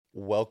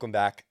Welcome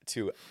back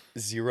to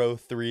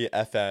 03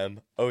 FM,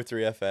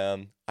 03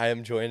 FM. I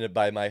am joined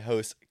by my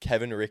host,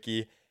 Kevin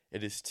Ricky.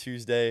 It is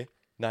Tuesday,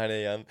 9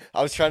 a.m.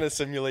 I was trying to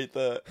simulate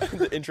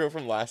the intro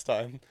from last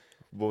time.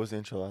 What was the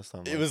intro last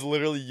time? It was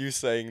literally you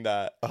saying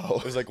that. Oh.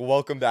 It was like,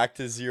 welcome back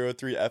to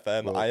 03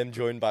 FM. Well, I am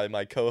joined by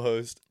my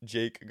co-host,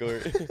 Jake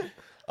Gore.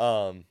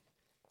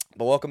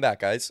 But welcome back,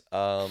 guys.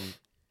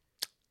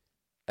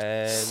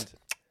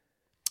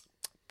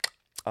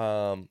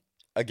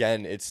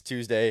 Again, it's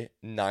Tuesday,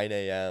 9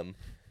 a.m.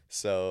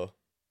 So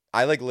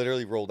I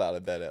literally rolled out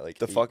of bed at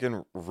the 8,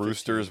 fucking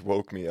roosters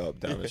woke me up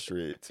down the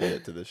street to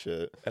get to the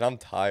shit. and I'm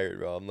tired,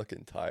 bro. I'm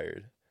looking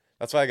tired.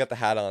 That's why I got the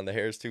hat on. The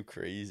hair is too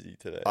crazy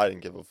today. I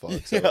didn't give a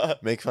fuck. So Yeah.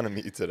 make fun of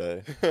me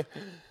today.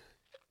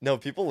 No,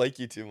 people like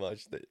you too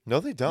much. No,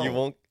 they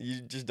don't.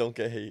 You just don't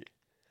get hate.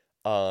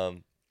 I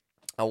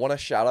want to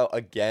shout out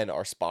again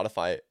our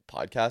Spotify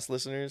podcast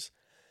listeners,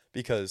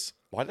 because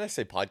why did I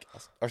say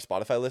podcast? Our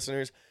Spotify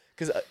listeners,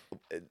 because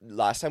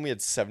last time we had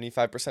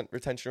 75%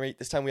 retention rate.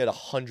 This time we had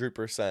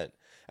 100%,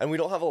 and we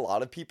don't have a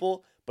lot of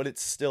people, but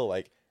it's still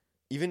like,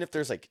 even if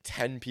there's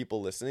 10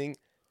 people listening,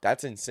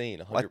 that's insane.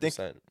 100%. I think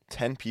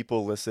 10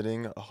 people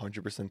listening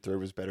 100%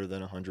 through is better than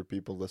 100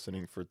 people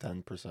listening for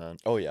 10%.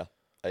 Oh yeah,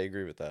 I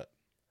agree with that,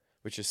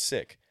 which is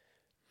sick.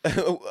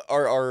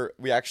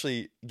 We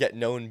actually get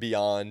known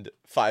beyond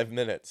 5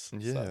 minutes.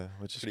 Yeah, So,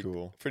 which is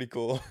cool. pretty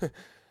cool.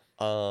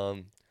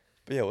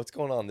 But yeah, what's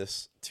going on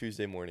this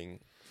Tuesday morning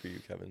for you,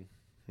 Kevin?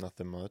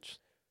 Nothing much.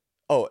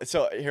 Oh,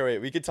 so here, wait,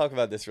 we could talk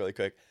about this really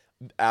quick.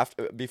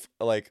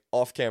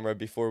 Off camera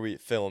before we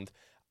filmed,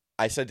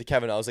 I said to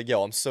Kevin, I was like,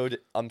 "Yo,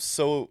 I'm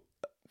so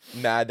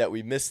mad that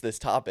we missed this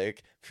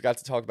topic. Forgot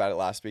to talk about it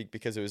last week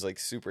because it was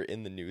super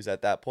in the news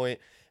at that point.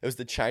 It was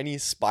the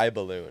Chinese spy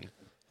balloon,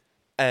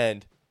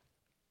 and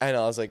I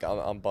was like,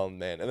 I'm bummed,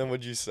 man. And then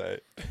what'd you say?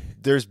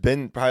 There's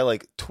been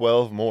probably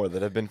 12 more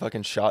that have been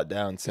fucking shot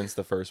down since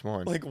the first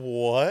one.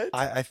 What?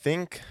 I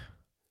think,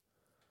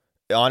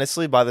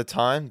 honestly, by the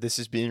time this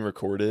is being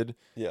recorded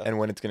Yeah. and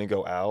when it's going to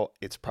go out,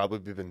 it's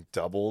probably been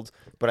doubled.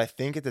 But I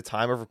think at the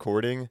time of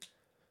recording,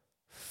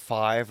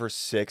 5 or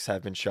 6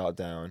 have been shot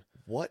down.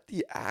 What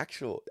the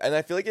actual? And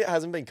I feel like it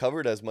hasn't been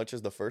covered as much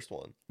as the first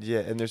one. Yeah,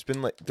 and there's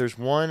been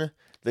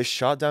they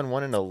shot down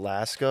one in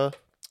Alaska,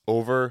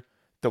 over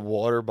the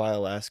water by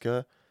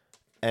Alaska.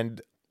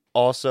 And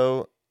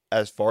also,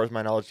 as far as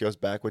my knowledge goes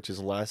back, which is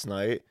last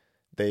night,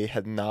 they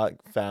had not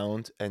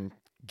found and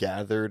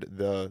gathered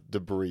the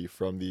debris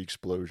from the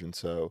explosion.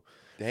 So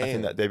Damn. I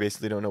think that they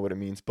basically don't know what it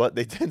means. But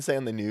they did say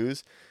on the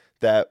news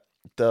that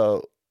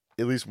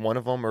at least one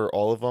of them or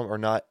all of them are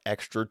not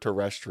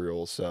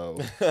extraterrestrial. So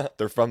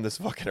they're from this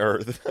fucking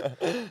earth.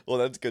 Well,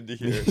 that's good to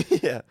hear.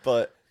 Yeah.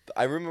 But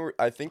I remember,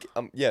 I think,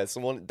 it's the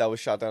one that was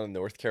shot down in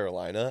North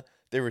Carolina.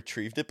 They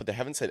retrieved it, but they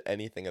haven't said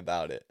anything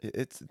about it.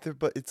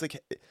 But it's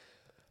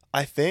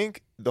I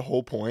think the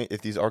whole point,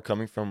 if these are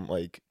coming from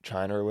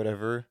China or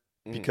whatever,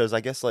 because I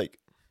guess I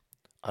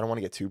don't want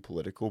to get too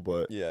political,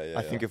 but Yeah.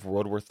 I think if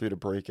World War III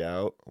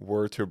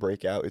were to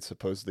break out, it's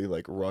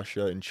supposedly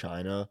Russia and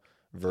China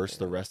versus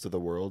the rest of the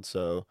world.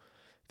 So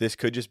this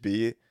could just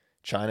be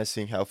China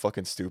seeing how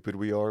fucking stupid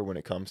we are when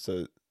it comes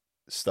to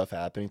stuff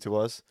happening to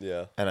us.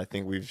 Yeah. And I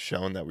think we've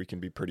shown that we can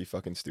be pretty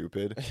fucking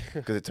stupid,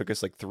 because it took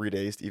us 3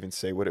 days to even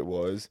say what it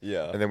was.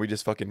 Yeah. And then we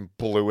just fucking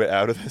blew it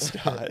out of the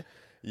sky.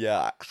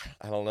 Yeah,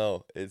 I don't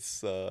know.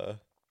 It's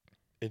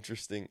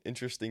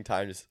interesting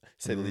time to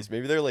say the least.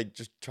 Maybe they're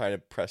just trying to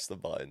press the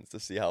buttons to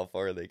see how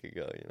far they could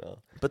go,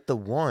 But the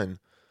one,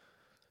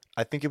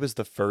 I think it was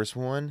the first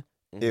one.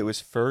 Mm-hmm. It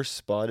was first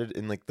spotted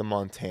in the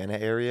Montana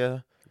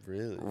area,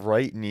 Really?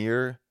 right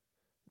near.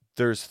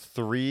 There's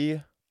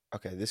 3.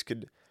 Okay, this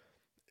could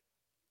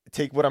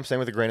take what I'm saying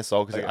with a grain of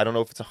salt, because Okay. I don't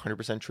know if it's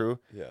 100% true.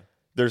 Yeah.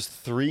 There's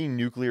 3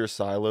 nuclear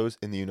silos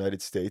in the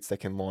United States that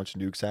can launch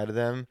nukes out of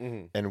them,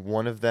 Mm-hmm. and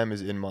one of them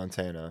is in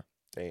Montana,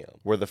 Damn.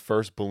 where the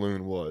first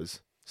balloon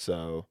was.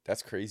 So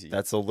That's crazy.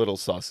 that's a little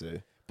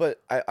sussy.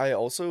 But I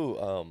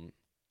also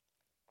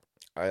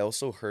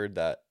heard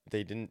that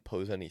they didn't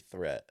pose any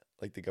threat.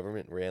 The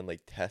government ran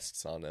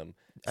tests on them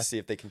to see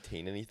if they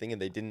contain anything,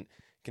 and they didn't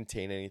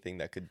contain anything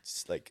that could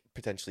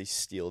potentially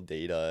steal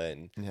data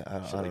and Yeah,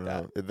 I shit don't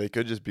know. They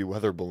could just be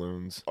weather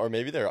balloons or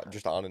maybe they're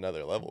just on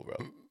another level,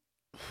 bro.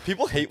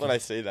 People hate when I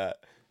say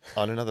that.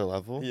 on another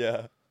level.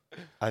 Yeah.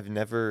 I've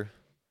never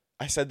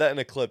I said that in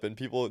a clip and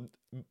people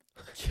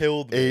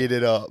killed me. ate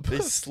it up. They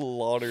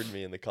slaughtered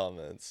me in the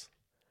comments.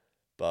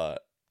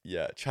 But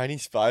yeah,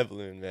 Chinese spy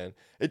balloon, man.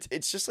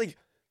 It's just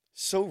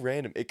so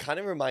random. It kind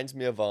of reminds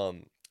me of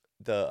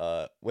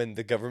when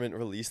the government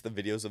released the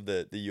videos of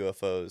the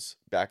UFOs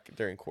back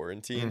during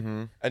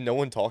quarantine, and no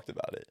one talked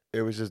about it.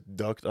 It was just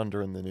ducked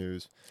under in the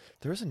news.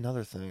 There was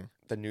another thing.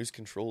 The news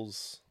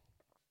controls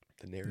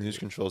the narrative. News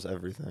controls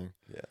everything.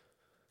 Yeah.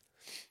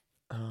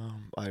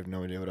 I have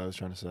no idea what I was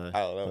trying to say. I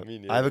don't know. but Me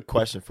neither. I have a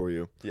question for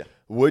you. Yeah.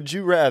 Would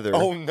you rather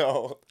Oh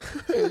no.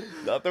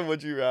 Nothing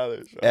would you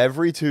rather.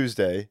 every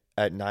Tuesday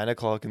at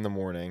 9:00 in the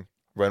morning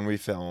when we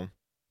film?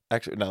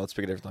 Actually, no. Let's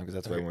pick a different time, because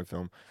that's why Okay. when we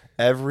film.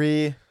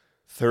 Every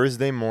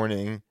Thursday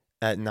morning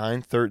at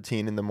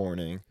 9:13 in the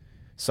morning,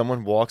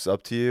 someone walks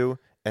up to you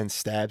and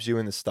stabs you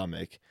in the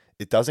stomach.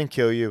 It doesn't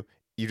kill you.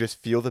 You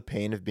just feel the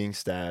pain of being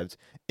stabbed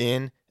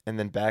in and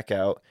then back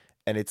out.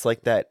 And it's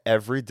like that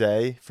every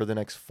day for the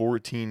next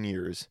 14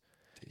 years.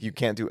 You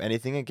can't do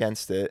anything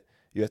against it.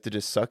 You have to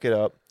just suck it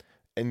up.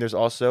 And there's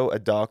also a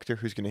doctor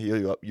who's going to heal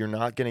you up. You're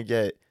not going to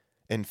get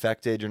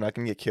infected. You're not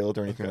going to get killed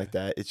or anything like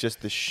that. It's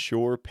just the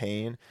sure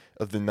pain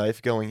of the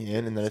knife going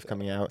in and the knife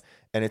coming out.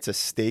 And it's a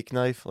steak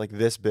knife like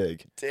this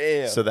big.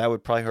 Damn. So that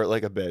would probably hurt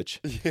like a bitch.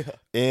 Yeah.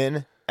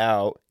 In,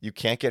 out, you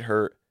can't get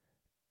hurt.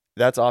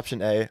 That's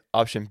option A.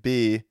 Option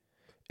B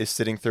is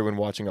sitting through and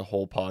watching a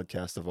whole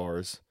podcast of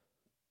ours.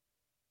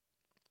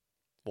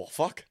 Well,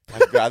 fuck.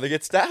 I'd rather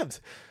get stabbed.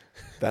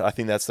 I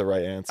think that's the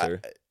right answer.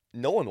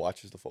 No one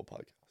watches the full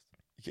podcast.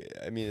 Yeah,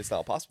 I mean, it's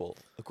not possible,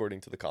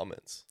 according to the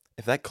comments.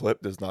 If that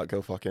clip does not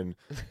go fucking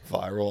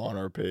viral on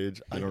our page,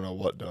 I don't know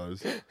what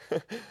does.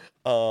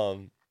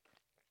 No,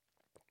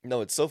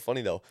 it's so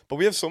funny though. But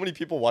we have so many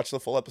people watch the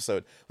full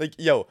episode. Like,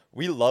 yo,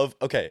 we love.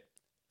 Okay,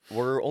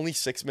 we're only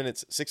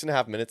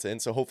 6.5 minutes in,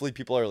 so hopefully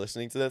people are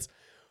listening to this.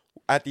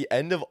 At the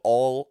end of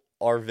all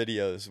our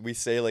videos, we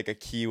say like a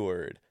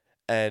keyword,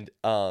 and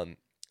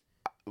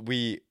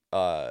we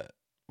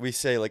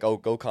say like, oh,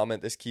 go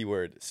comment this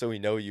keyword, so we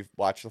know you've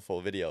watched the full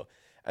video.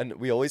 And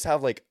we always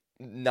have like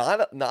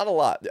not a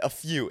lot, a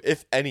few,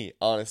 if any,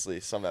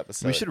 honestly, some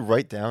episodes. We should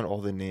write down all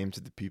the names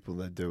of the people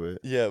that do it.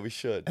 Yeah, we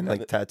should. And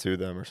like tattoo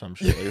them or some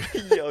shit.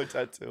 Yo,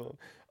 tattoo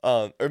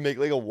them. Or make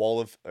like a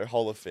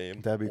Hall of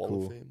Fame. That'd be wall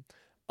cool. Of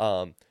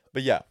Fame.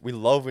 But yeah, we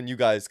love when you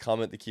guys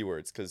comment the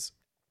keywords because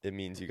it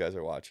means you guys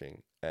are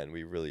watching, and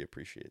we really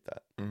appreciate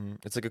that.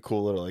 It's like a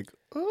cool little like.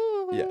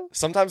 Yeah.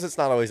 Sometimes it's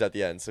not always at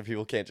the end, so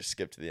people can't just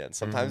skip to the end.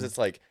 Sometimes it's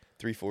like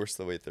 3/4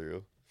 the way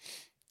through,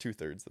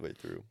 2/3 the way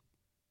through,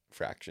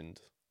 fractioned.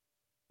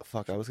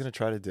 Fuck, I was gonna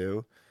try to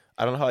do.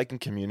 I don't know how I can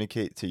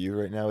communicate to you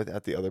right now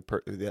without the other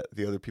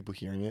the other people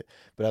hearing it.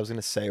 But I was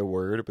gonna say a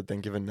word, but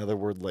then give another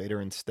word later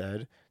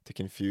instead to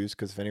confuse.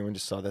 Because if anyone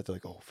just saw that, they're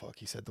like, "Oh fuck,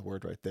 he said the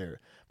word right there."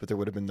 But there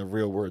would have been the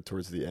real word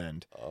towards the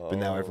end. Oh. But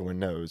now everyone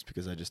knows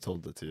because I just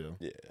told it to you.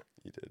 Yeah,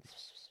 you did.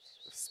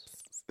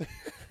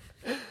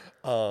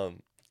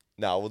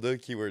 Now we'll do a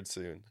keyword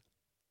soon.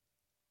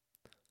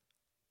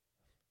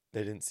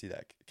 They didn't see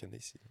that. Can they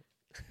see it?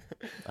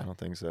 I don't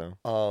think so.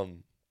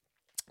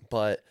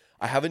 But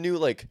I have a new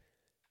like.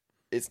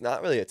 It's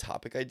not really a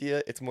topic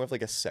idea. It's more of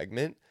like a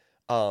segment.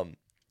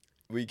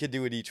 We could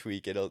do it each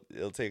week. It'll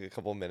take a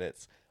couple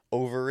minutes.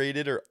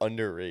 Overrated or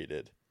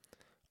underrated?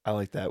 I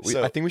like that.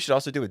 So, I think we should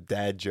also do a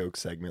dad joke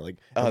segment. Like,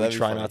 we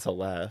try not to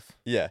laugh.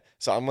 Yeah.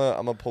 So I'm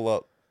gonna pull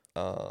up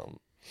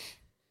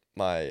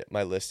my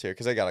list here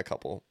because I got a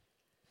couple.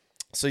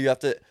 So you have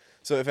to.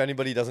 So if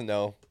anybody doesn't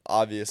know,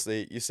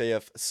 obviously you say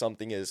if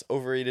something is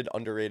overrated,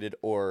 underrated,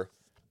 or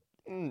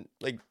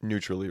like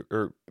neutrally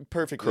or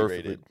perfectly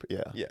rated.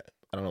 Yeah. Yeah.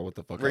 I don't know what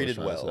the fuck rated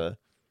I was trying to say.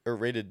 Or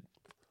rated.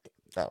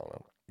 I don't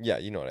know. Yeah,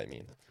 you know what I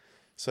mean.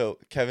 So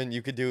Kevin,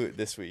 you could do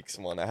this week's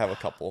one. I have a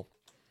couple.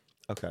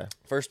 Okay.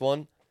 First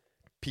one,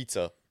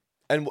 pizza,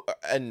 and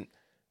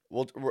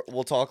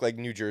we'll talk like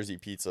New Jersey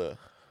pizza.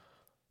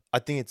 I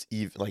think it's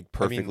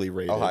perfectly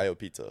rated. Ohio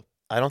pizza.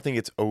 I don't think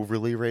it's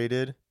overly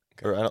rated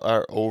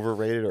or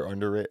overrated or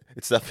underrated.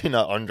 It's definitely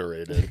not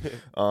underrated.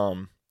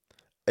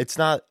 It's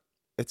not.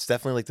 It's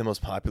definitely like the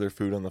most popular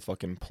food on the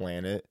fucking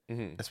planet,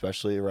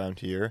 especially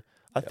around here.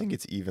 I think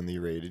it's evenly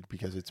rated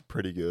because it's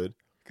pretty good.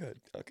 Good.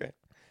 Okay.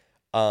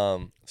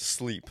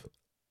 Sleep.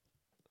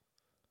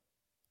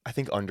 I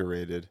think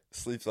underrated.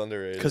 Sleep's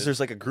underrated. Because there's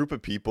like a group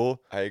of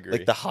people. I agree.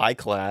 Like the high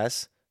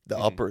class, the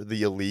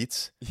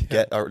elites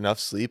get enough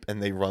sleep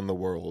and they run the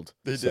world.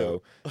 They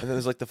do. And then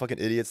there's like the fucking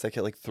idiots that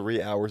get like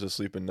 3 hours of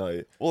sleep a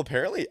night. Well,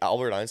 apparently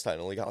Albert Einstein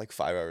only got like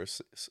 5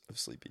 hours of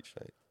sleep each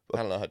night. I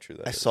don't know how true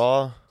that is.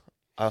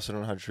 I also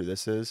don't know how true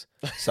this is.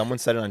 Someone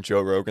said it on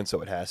Joe Rogan,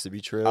 so it has to be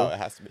true. Oh, it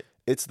has to be.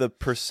 It's the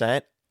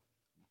percent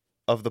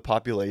of the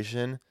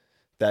population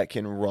that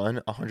can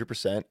run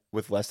 100%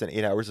 with less than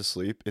 8 hours of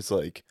sleep. It's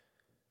like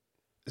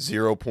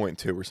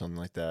 0.2 or something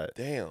like that.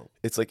 Damn.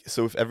 It's like,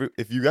 so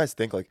if you guys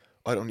think like,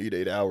 I don't need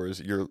 8 hours,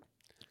 you're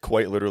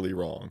quite literally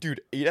wrong.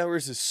 Dude, 8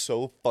 hours is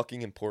so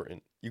fucking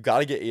important. You got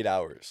to get 8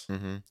 hours.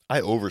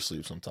 I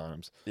oversleep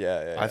sometimes.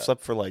 Yeah. I've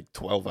slept for like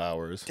 12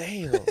 hours.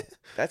 Damn.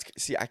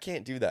 See, I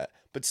can't do that.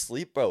 But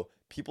sleep, bro,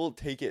 people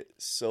take it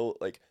so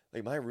like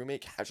my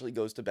roommate casually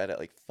goes to bed at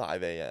like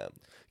 5 a.m.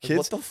 Like,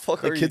 what the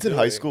fuck are you kids doing? in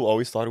high school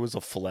always thought it was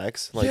a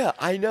flex. Like, yeah,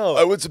 I know.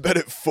 I went to bed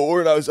at 4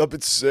 and I was up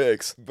at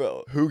 6.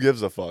 Bro. Who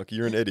gives a fuck?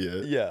 You're an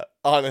idiot. Yeah,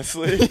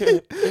 honestly.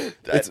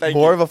 It's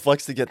more of a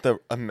flex to get the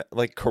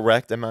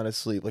correct amount of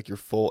sleep, like your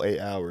full 8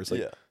 hours.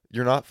 Like,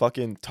 you're not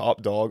fucking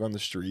top dog on the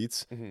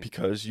streets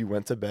because you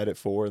went to bed at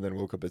 4 and then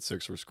woke up at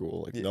 6 for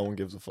school. Like, no one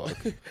gives a fuck.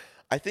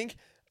 I think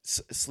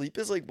sleep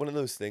is like one of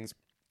those things.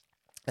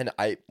 And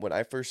when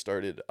I first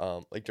started,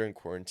 like during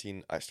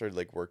quarantine, I started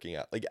like working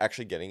out, like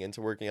actually getting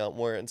into working out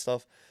more and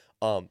stuff.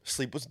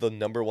 Sleep was the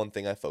number one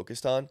thing I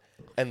focused on.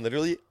 And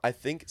literally, I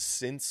think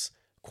since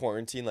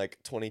quarantine, like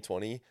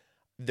 2020,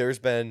 there's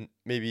been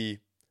maybe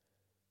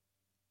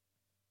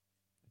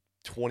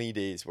 20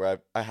 days where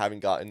I haven't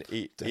gotten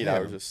eight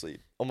hours of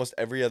sleep. Almost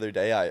every other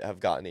day I have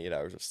gotten 8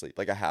 hours of sleep.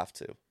 Like I have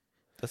to.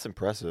 That's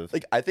impressive.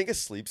 Like I think a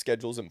sleep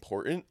schedule is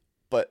important,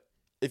 but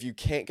if you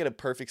can't get a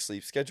perfect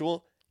sleep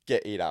schedule,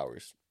 get 8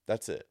 hours.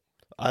 That's it.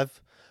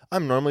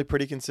 I'm normally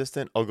pretty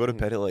consistent. I'll go to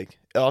bed at like,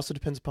 it also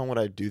depends upon what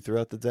I do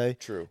throughout the day.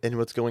 True. And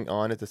what's going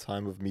on at the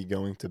time of me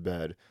going to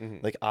bed.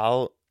 Like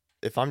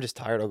if I'm just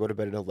tired, I'll go to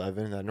bed at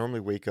 11, and I normally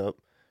wake up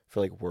for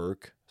like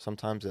work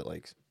sometimes at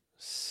like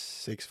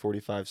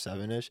 6:45,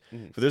 7ish.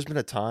 But there's been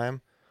a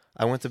time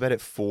I went to bed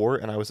at 4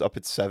 and I was up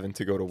at 7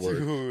 to go to work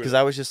because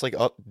I was just like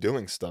up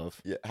doing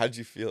stuff. Yeah. How'd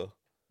you feel?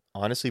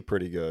 Honestly,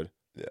 pretty good.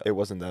 Yeah. It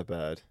wasn't that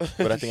bad,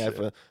 but I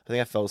think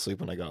I fell asleep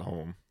when I got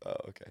home. Oh,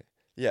 okay.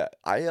 Yeah.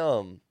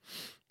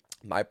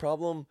 My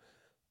problem,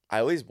 I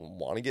always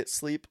want to get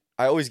sleep.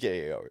 I always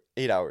get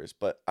 8 hours,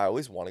 but I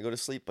always want to go to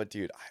sleep. But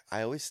dude,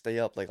 I always stay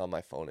up like on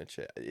my phone and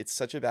shit. It's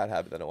such a bad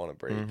habit that I want to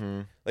break.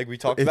 Like we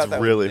talked about that.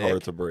 It's really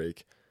hard to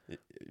break.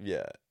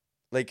 Yeah.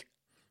 Like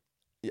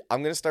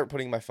I'm going to start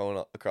putting my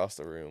phone across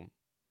the room.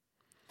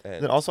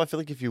 And then also I feel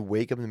like if you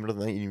wake up in the middle of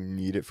the night and you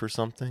need it for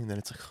something, then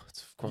it's like, oh,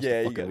 it's across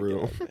the fucking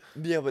room.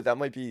 Yeah, but that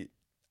might be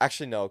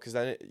actually no, because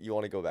then you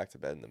want to go back to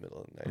bed in the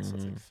middle of the night. So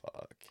it's like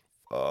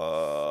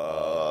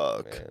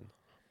fuck, man.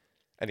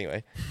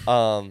 Anyway,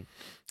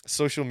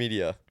 social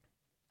media.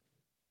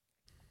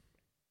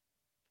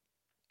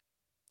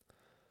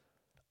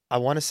 I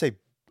want to say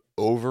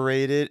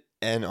overrated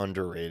and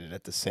underrated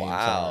at the same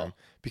time,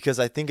 because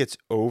I think it's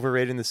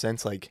overrated in the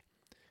sense like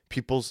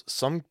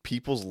some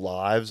people's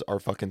lives are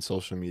fucking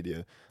social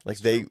media. Like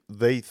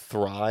they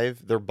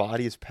thrive. Their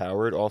body is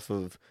powered off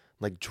of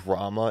like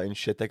drama and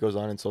shit that goes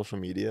on in social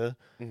media.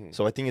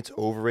 So I think it's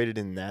overrated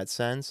in that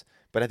sense,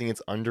 but I think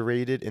it's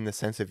underrated in the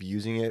sense of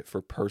using it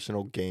for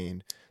personal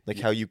gain, like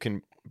how you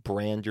can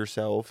brand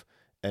yourself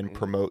and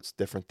promote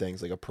different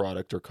things, like a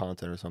product or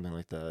content or something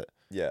like that.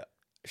 Yeah.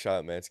 Shout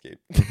out Manscaped.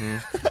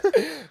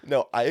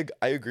 No, I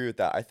agree with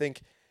that. I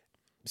think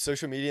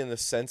social media in the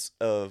sense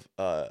of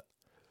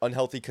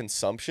unhealthy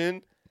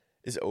consumption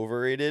is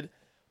overrated,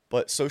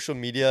 but social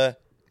media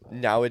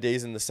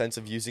nowadays in the sense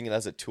of using it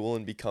as a tool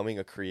and becoming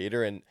a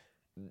creator, and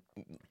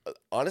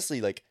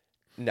honestly, like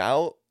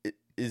now it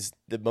is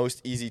the most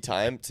easy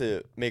time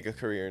to make a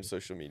career in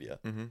social media.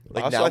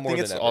 Like also, now I more think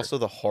than it's ever. also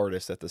the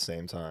hardest at the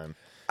same time.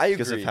 I agree.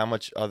 Because of how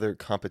much other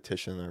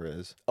competition there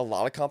is. A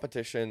lot of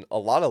competition, a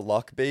lot of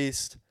luck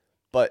based,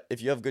 but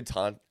if you have good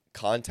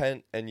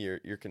content and you're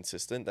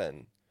consistent,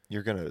 then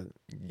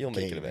you'll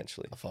make it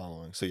eventually. A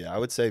following. So yeah, I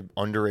would say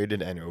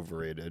underrated and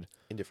overrated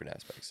in different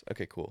aspects.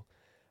 Okay, cool.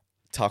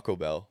 Taco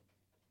Bell.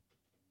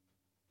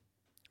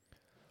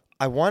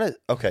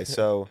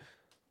 So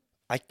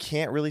I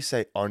can't really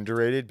say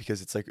underrated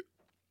because it's like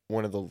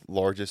one of the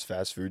largest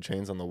fast food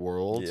chains on the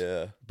world.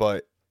 Yeah.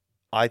 But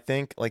I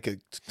think like a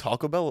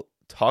Taco Bell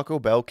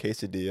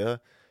quesadilla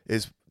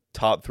is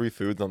top 3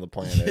 foods on the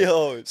planet.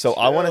 Yo, so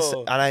chill. I want to say,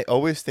 and I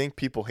always think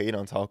people hate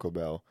on Taco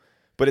Bell,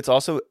 but it's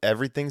also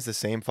everything's the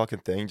same fucking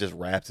thing, just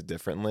wrapped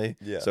differently.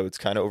 Yeah. So it's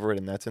kind of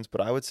overrated in that sense,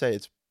 but I would say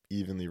it's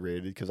evenly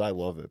rated because I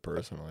love it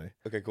personally.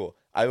 Okay, cool.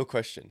 I have a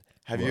question.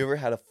 Have you ever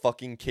had a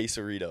fucking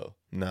quesarito?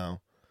 No.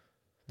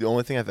 The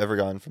only thing I've ever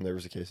gotten from there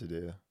was a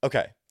quesadilla.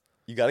 Okay.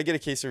 You got to get a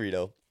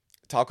quesarito.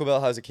 Taco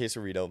Bell has a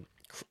quesarito.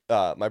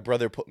 My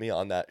brother put me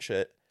on that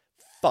shit.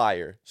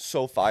 Fire.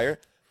 So fire.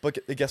 But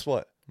guess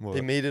what?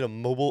 They made it a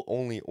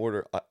mobile-only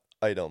order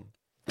item.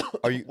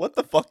 Are you? What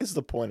the fuck is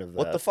the point of that?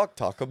 What the fuck,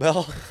 Taco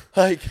Bell?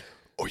 Like,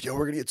 oh yeah,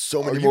 we're gonna get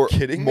so many more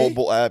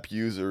mobile app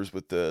users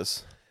with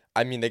this.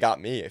 I mean, they got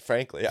me.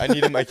 Frankly, I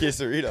needed my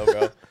quesarito,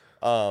 bro.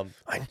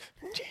 I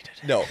needed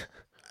it. No.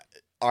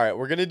 All right,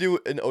 we're gonna do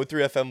an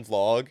O3FM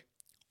vlog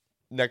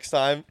next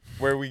time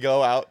where we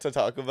go out to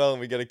Taco Bell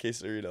and we get a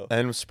quesarito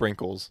and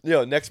sprinkles.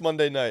 Yo, next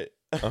Monday night.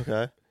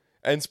 Okay.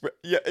 And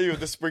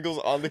the sprinkles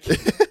on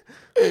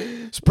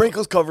the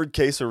sprinkles covered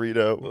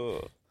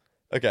quesarito.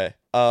 Okay.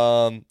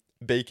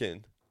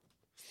 Bacon.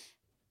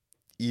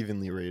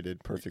 Evenly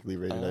rated, perfectly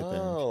rated, I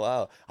think. Oh,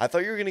 wow. I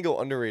thought you were going to go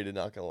underrated,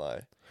 not going to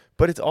lie.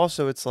 But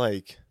it's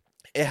like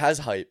it has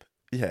hype.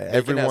 Yeah,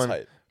 bacon has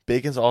hype.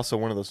 Bacon's also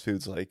one of those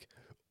foods like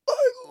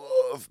I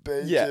love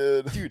bacon.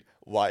 Yeah, dude,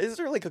 why is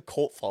there like a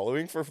cult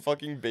following for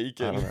fucking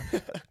bacon?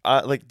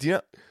 I don't know. Do you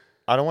know,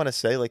 I don't want to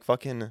say like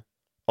fucking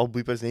I'll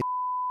bleep his name.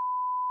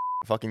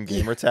 Fucking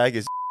gamer tag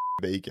is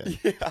bacon.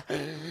 Yeah,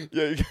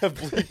 you gotta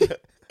bleep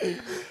it.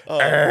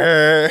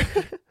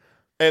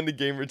 And the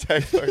gamer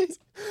tag parts.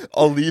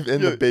 I'll leave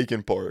in the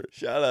bacon part.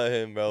 Shout out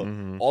him,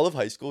 bro. All of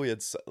high school, we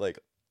had like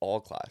all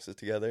classes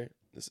together.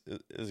 This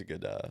is a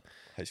good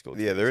high school.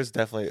 Yeah, there is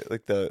definitely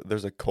like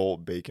there's a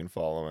cult bacon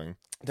following.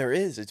 There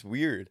is. It's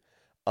weird.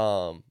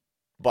 But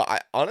I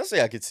honestly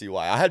could see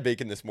why. I had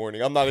bacon this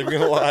morning. I'm not even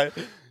gonna lie.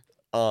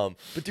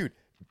 But dude,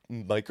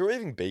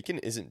 microwaving bacon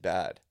isn't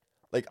bad.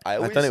 Like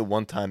I've done it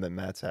one time at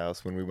Matt's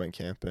house when we went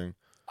camping.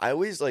 I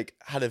always like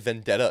had a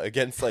vendetta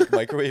against like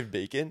microwave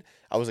bacon.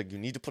 I was like, you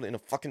need to put it in a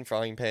fucking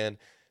frying pan.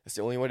 That's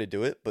the only way to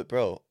do it. But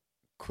bro,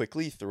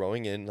 quickly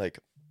throwing in like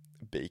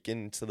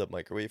bacon into the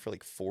microwave for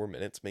like 4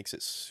 minutes makes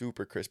it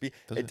super crispy.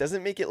 Does It it?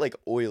 doesn't make it like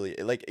oily.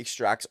 It like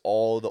extracts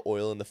all the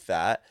oil and the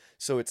fat,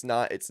 so it's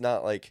not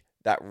like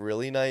that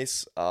really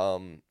nice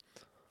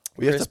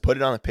We have to crisp. put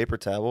it on a paper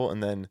towel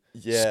and then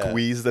Yeah.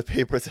 squeeze the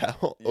paper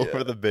towel Yeah.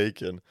 over the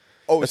bacon.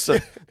 Oh, That's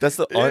the that's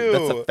the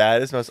Ew.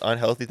 fattest, most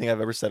unhealthy thing I've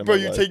ever said in Bro,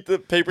 my you life. take the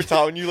paper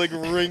towel and you like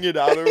wring it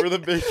out over the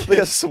bacon. Like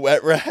a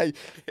sweat rag.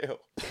 Ew.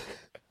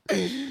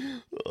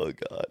 Oh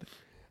god.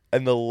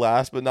 And the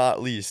last but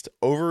not least,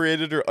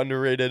 overrated or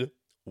underrated,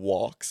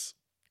 walks.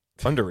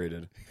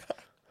 Underrated.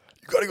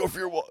 You gotta go for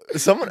your walk.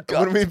 Someone got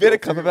when we to made go a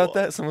comment for your about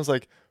that, someone's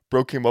like,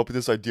 "Bro came up with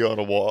this idea on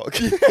a walk."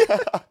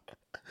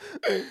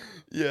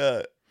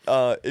 Yeah.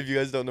 If you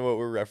guys don't know what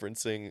we're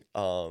referencing,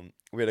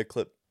 we had a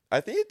clip.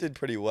 I think it did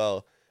pretty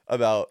well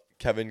about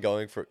Kevin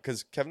going for,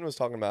 because Kevin was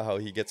talking about how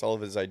he gets all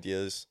of his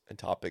ideas and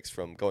topics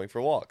from going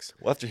for walks.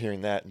 Well, after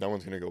hearing that, no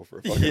one's gonna go for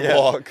a fucking Yeah.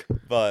 walk.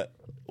 But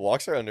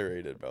walks are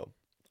underrated, bro.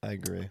 I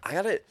agree.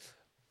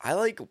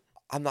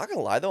 I'm not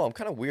gonna lie though, I'm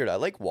kind of weird. I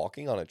like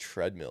walking on a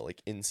treadmill,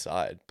 like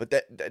inside, but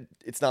that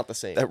it's not the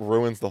same. That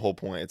ruins the whole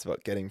point. It's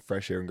about getting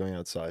fresh air and going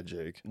outside,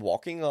 Jake.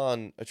 Walking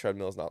on a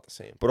treadmill is not the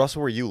same. But also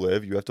where you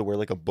live, you have to wear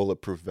like a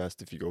bulletproof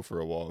vest if you go for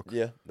a walk.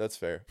 Yeah, that's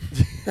fair.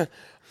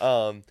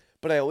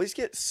 But I always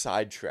get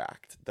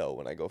sidetracked though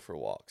when I go for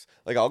walks.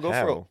 Like I'll go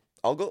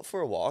for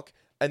a walk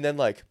and then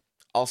like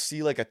I'll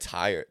see like a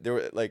tire. There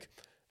were like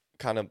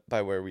kind of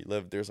by where we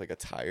live, there's like a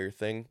tire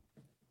thing,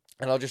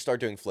 and I'll just start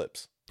doing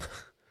flips.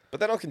 But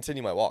then I'll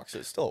continue my walk, so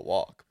it's still a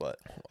walk. But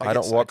I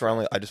don't walk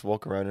around I just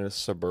walk around in a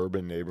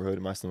suburban neighborhood.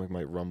 My stomach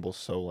might rumble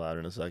so loud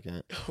in a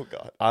second. Oh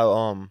god.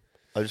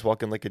 I just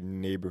walk in like a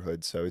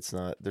neighborhood, so it's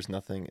not. There's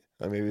nothing.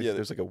 Maybe if Yeah.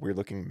 there's like a weird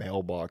looking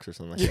mailbox or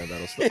something like that.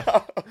 That'll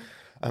stop. Yeah.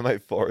 I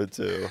might fart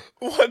too.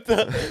 What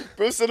the?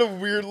 Bro said a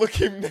weird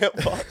looking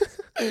mailbox.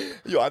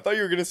 Yo, I thought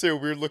you were gonna say a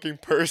weird looking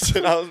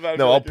person. I was about to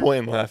No, be I'll like, point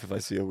and laugh if I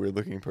see a weird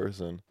looking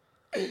person.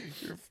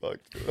 You're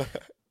fucked. For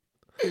that.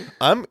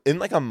 I'm in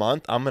like a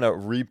month. I'm gonna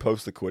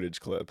repost the Quidditch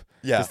clip.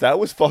 Yeah. because that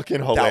was fucking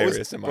That hilarious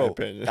was, in my bro,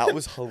 opinion. That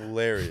was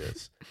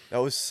hilarious. That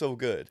was so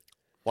good.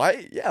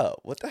 Why? Yeah.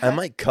 What the heck? I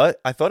might cut.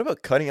 I thought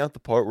about cutting out the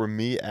part where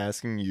me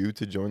asking you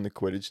to join the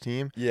Quidditch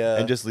team, Yeah.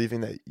 and just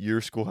leaving that your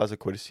school has a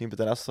Quidditch team. But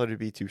then I also thought it'd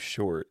be too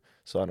short,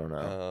 so I don't know.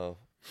 Oh.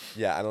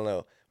 Yeah. I don't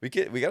know. We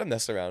gotta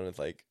mess around with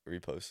like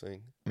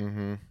reposting.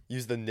 Mm-hmm.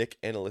 Use the Nick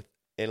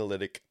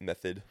analytic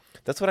method.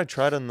 That's what I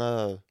tried on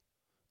the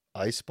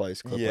Ice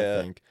Spice clip. Yeah,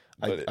 I think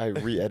but I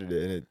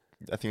re-edited it,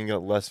 and I think it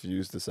got less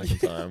views the second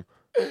time.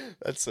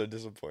 That's so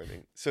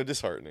disappointing. So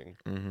disheartening.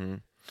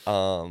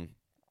 Mm-hmm.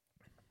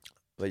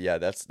 But yeah,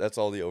 that's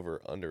all the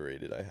over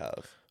underrated I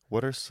have.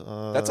 What are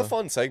That's a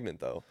fun segment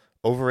though.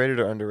 overrated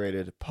or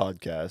underrated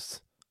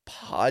podcasts?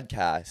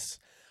 Podcasts,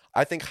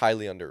 I think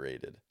highly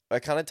underrated. I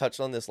kind of touched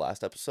on this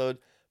last episode,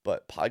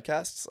 but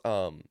podcasts,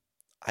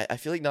 I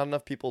feel like not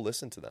enough people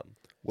listen to them.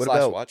 What slash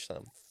about watch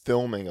them?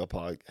 filming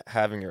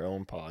having your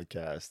own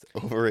podcast?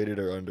 Overrated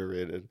or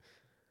underrated?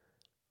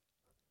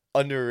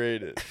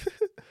 Underrated.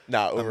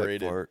 Nah, I might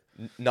overrated. fart.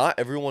 Not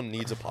everyone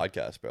needs a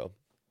podcast, bro.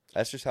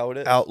 That's just how it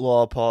is.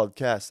 Outlaw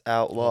podcast,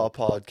 outlaw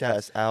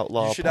podcast,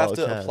 outlaw. You should have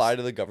to apply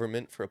to the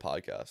government for a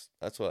podcast.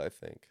 That's what I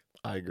think.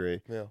 I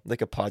agree. Yeah.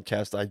 Like a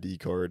podcast ID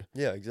card,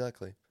 Yeah,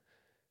 exactly.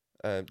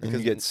 and Because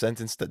you get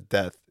sentenced to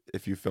death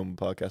if you film a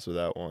podcast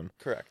without one.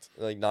 correct.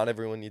 Like not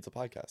everyone needs a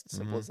podcast.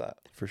 Simple as that.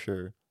 For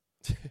sure.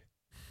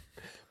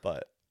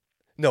 But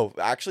no,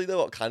 actually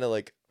though, kind of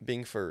like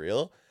being for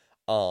real.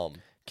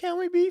 Can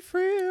we be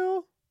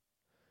real?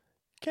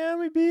 Can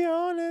we be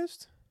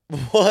honest?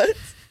 What?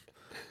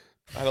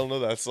 I don't know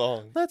that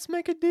song. Let's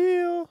make a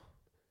deal.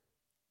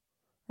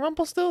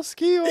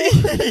 Rumpelstiltskin.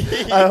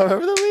 I don't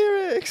remember the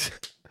lyrics.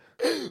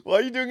 Why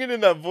are you doing it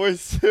in that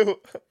voice too?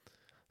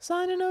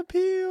 Sign an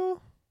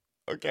appeal.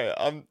 Okay,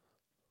 All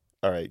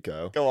right,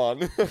 go. go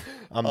on.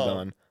 I'm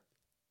done.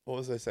 What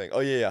was I saying? Oh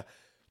yeah.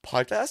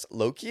 Podcast,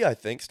 low-key, I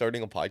think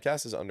starting a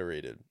podcast is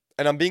underrated.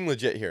 And I'm being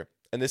legit here.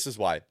 And this is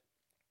why.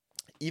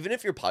 Even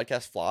if your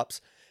podcast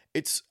flops,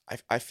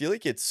 I feel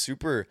like it's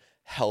super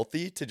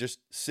healthy to just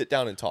sit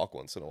down and talk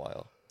once in a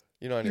while.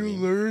 You know what I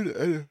mean? learn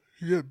and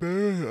you get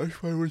better. I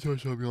swear we're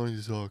talking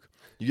to talk.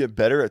 You get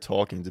better at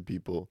talking to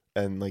people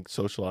and like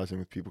socializing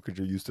with people because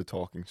you're used to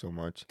talking so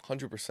much.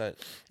 100%.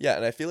 Yeah,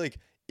 and I feel like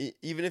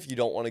even if you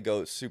don't want to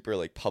go super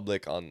like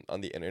public on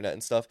the internet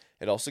and stuff,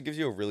 it also gives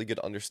you a really good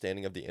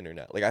understanding of the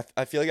internet. Like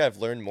I feel like I've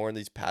learned more in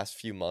these past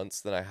few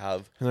months than I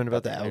have. You learn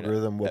about the internet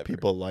algorithm, what ever.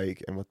 people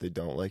like and what they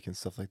don't like and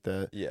stuff like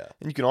that. Yeah.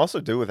 And you can also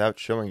do it without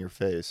showing your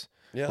face.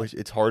 Yeah. Which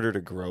it's harder to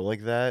grow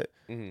like that,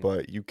 Mhm.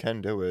 but you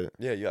can do it.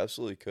 Yeah, you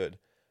absolutely could.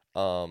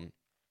 And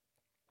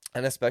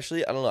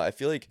especially, I don't know, I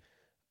feel like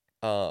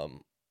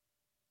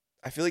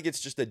it's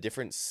just a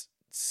different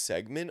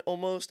segment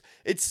almost.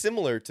 It's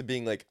similar to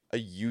being like a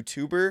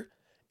YouTuber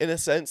in a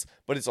sense,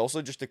 but it's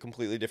also just a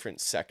completely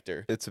different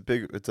sector. It's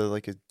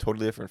like a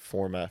totally different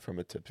format from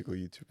a typical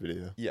YouTube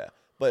video. Yeah.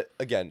 But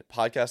again,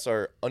 podcasts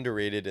are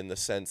underrated in the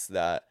sense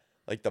that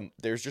like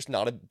there's just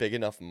not a big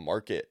enough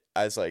market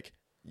as like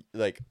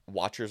like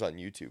watchers on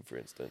YouTube, for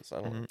instance.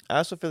 I don't know. I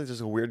also feel like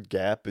there's a weird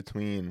gap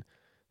between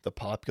the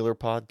popular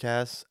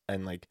podcasts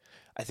and like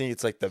I think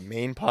it's like the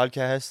main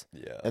podcast,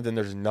 Yeah. and then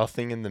there's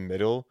nothing in the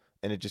middle,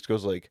 and it just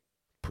goes like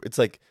it's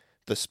like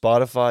the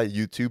Spotify,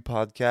 YouTube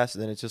podcast,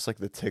 and then it's just like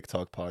the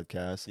TikTok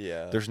podcast.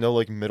 Yeah. There's no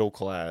like middle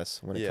class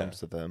when it Yeah. comes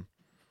to them.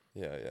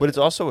 Yeah. But it's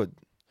also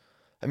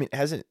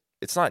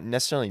it's not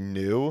necessarily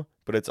new,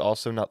 but it's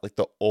also not like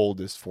the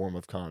oldest form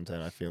of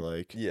content, I feel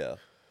like. Yeah.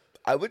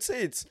 I would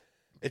say it's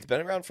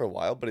been around for a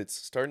while, but it's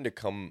starting to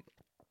come.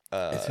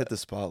 It's hit the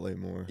spotlight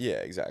more. Yeah,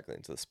 exactly,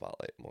 into the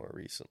spotlight more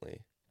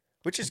recently,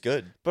 which is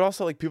good. But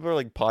also, like, people are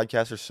like,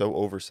 podcasts are so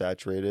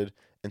oversaturated,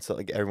 and so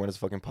like everyone has a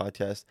fucking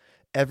podcast.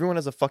 Everyone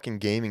has a fucking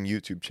gaming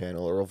YouTube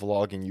channel or a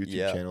vlogging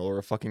YouTube channel or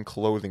a fucking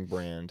clothing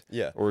brand.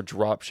 Yeah. Or a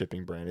drop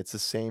shipping brand. It's the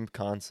same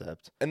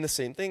concept. And the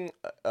same thing.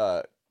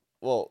 Podcasts.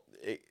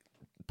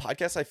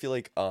 I feel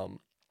like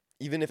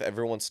even if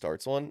everyone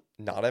starts one,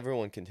 not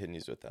everyone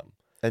continues with them.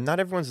 And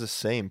not everyone's the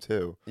same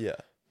too. Yeah.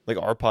 Like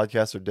our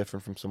podcasts are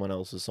different from someone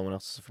else's. Someone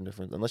else's is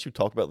different. Unless you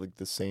talk about like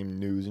the same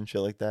news and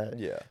shit like that.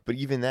 Yeah. But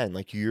even then,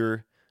 like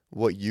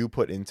what you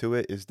put into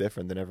it is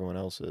different than everyone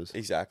else's.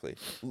 Exactly.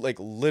 Like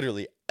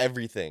literally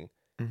everything.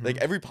 Like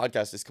every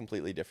podcast is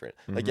completely different.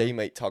 Like yeah, you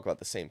might talk about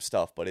the same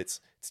stuff, but it's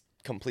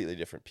completely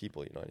different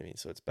people. You know what I mean?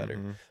 So it's better.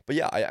 But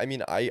yeah, I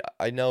mean I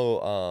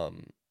know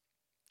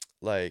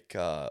I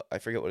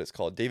forget what it's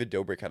called. David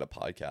Dobrik had a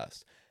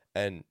podcast,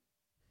 and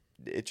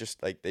it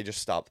just like they just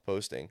stopped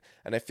posting.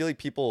 And I feel like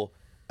people,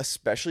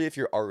 especially if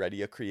you're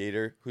already a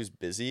creator who's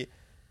busy,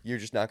 you're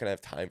just not gonna have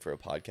time for a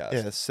podcast.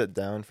 Yeah, sit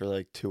down for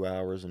like 2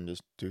 hours and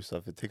just do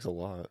stuff. It takes a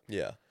lot.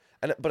 Yeah,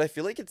 but I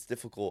feel like it's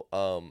difficult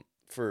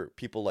for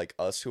people like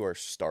us who are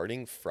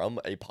starting from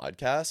a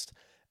podcast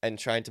and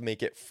trying to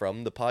make it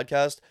from the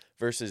podcast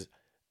versus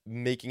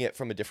making it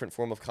from a different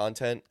form of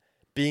content,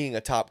 being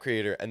a top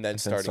creator and then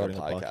starting a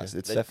podcast.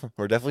 It's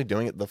we're definitely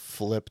doing it the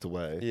flipped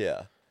way.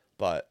 Yeah,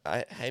 but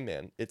hey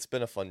man, it's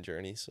been a fun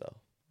journey. So,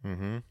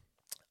 yeah.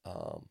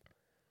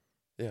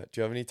 Do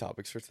you have any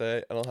topics for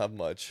today? I don't have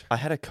much. I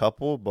had a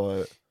couple,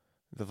 but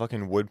the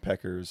fucking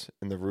woodpeckers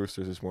and the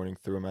roosters this morning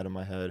threw them out of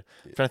my head.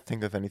 I'm trying to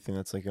think of anything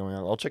that's like going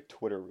on. I'll check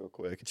Twitter real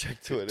quick.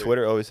 Check Twitter.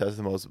 Twitter always has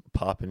the most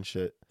poppin'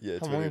 shit. Yeah.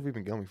 How long have we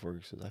been going for?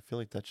 Because I feel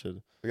like that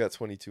should. We got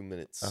 22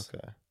 minutes.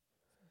 Okay.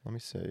 Let me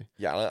see.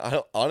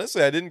 Yeah.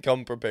 Honestly, I didn't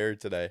come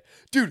prepared today,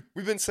 dude.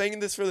 We've been saying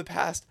this for the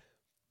past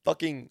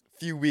fucking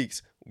few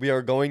weeks. We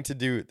are going to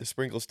do the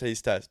sprinkles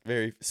taste test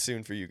very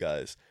soon for you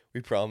guys.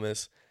 We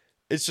promise.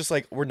 It's just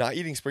like we're not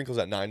eating sprinkles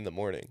at 9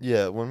 a.m.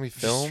 Yeah, when we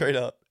film straight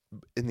up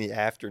in the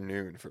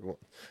afternoon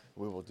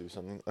we will do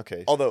something.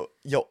 Okay. Although,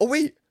 oh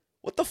wait,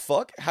 what the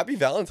fuck? Happy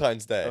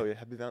Valentine's Day. Oh yeah,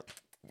 happy Valentine's.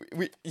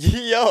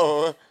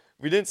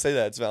 We didn't say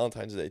that. It's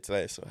Valentine's Day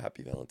today, so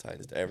happy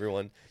Valentine's Day,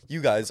 everyone.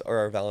 You guys are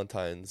our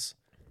Valentines.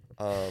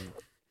 Oh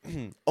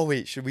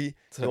wait, should we?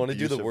 Do you want to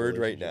do the word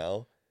right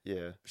now?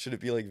 Yeah. Should it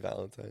be like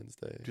Valentine's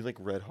Day? Do like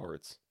red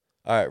hearts.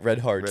 All right, red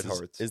hearts. Red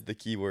hearts is the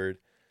key word.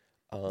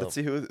 Let's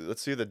see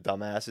the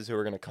dumbasses who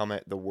are gonna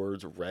comment the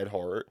words red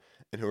heart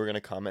and who are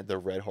gonna comment the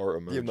red heart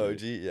emoji. The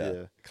emoji,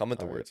 yeah. Comment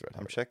the words red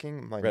heart. I'm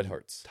checking my red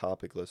hearts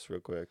topic list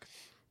real quick.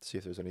 See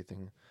if there's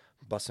anything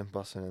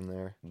bussin' in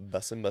there.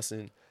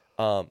 Bussin'.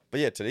 But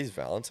yeah, today's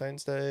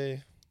Valentine's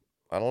Day.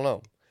 I don't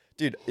know,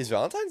 dude. Is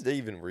Valentine's Day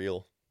even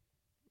real?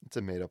 It's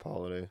a made up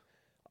holiday.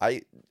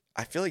 I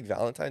feel like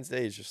Valentine's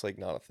Day is just like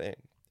not a thing.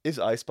 Is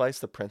Ice Spice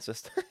the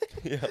princess?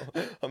 Yeah,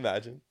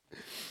 imagine.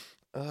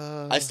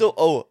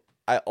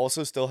 I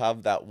also still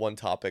have that one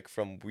topic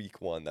from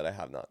week 1 that I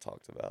have not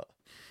talked about,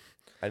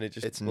 and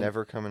it's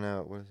never coming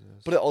out. What is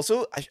this? But it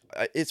also,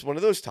 it's one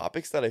of those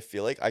topics that I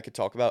feel like I could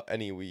talk about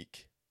any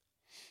week,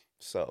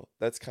 so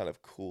that's kind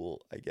of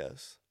cool, I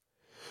guess.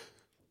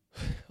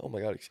 Oh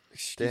my god,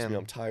 excuse me,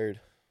 I'm tired.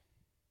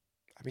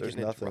 I've been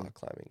getting into rock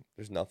climbing.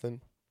 There's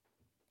nothing.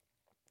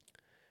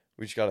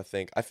 We just gotta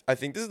think. I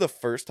think this is the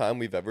first time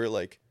we've ever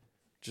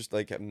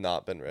have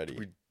not been ready.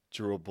 We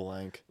drew a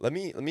blank. Let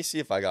me see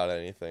if I got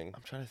anything.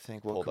 I'm trying to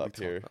think. What could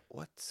we talk about?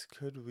 What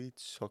could we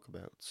talk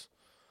about?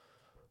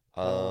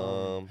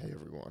 Hey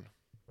everyone.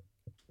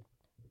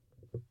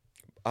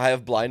 I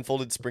have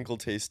blindfolded sprinkle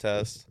taste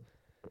test.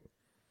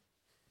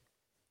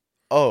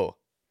 Oh,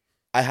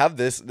 I have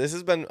this. This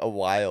has been a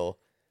while.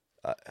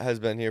 Has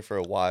been here for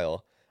a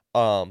while.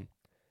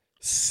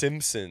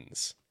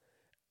 Simpsons.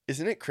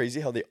 Isn't it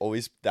crazy how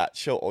that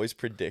show always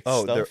predicts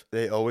stuff?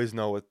 They always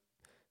know what.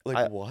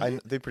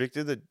 What? They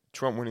predicted the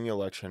Trump winning the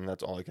election.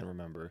 That's all I can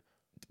remember.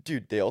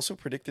 Dude, they also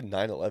predicted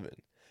 9/11.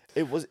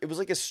 It was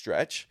like a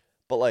stretch,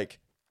 but like,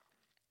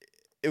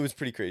 it was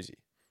pretty crazy.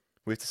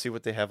 We have to see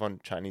what they have on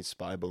Chinese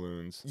spy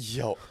balloons.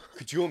 Yo,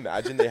 could you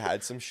imagine they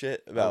had some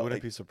shit about? I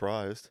wouldn't be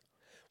surprised.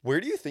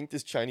 Where do you think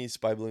this Chinese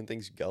spy balloon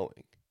thing's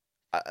going?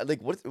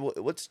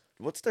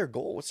 What's their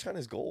goal? What's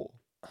China's goal?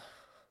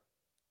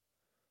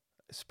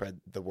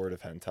 Spread the word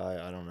of hentai.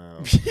 I don't know.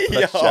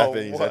 That's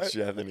Japanese. What? That's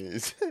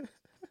Japanese.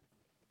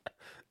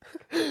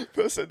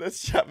 Bro said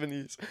that's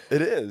Japanese.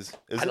 It is,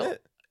 isn't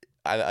it?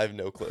 I have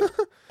no clue.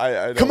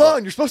 I Come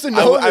on, you're supposed to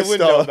know. I wouldn't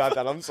know about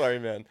that. I'm sorry,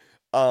 man.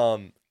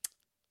 I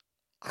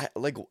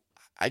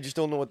I just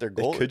don't know what their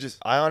goal is.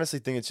 I honestly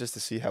think it's just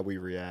to see how we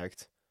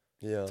react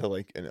Yeah. to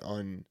like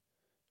an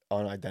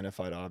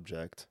unidentified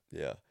object.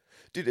 Yeah.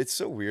 Dude, it's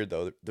so weird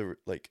though, the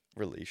like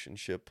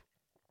relationship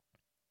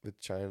with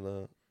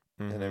China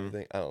and Mhm.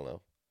 everything. I don't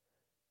know.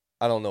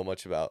 I don't know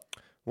much about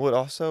Well, it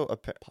also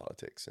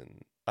politics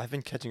and I've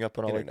been catching up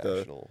on all like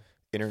the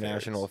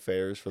international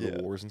affairs for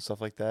the wars and stuff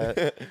like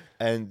that.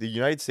 And the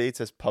United States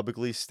has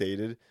publicly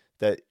stated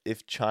that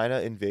if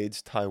China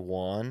invades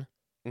Taiwan,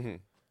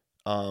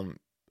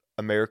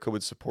 America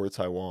would support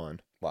Taiwan.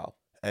 Wow.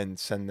 And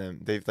send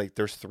them.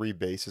 There's 3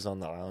 bases on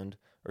the island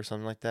or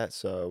something like that.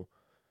 So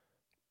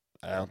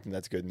I don't think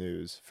that's good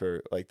news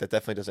for that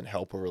definitely doesn't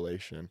help a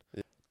relation.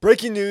 Yeah.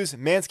 Breaking news,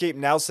 Manscaped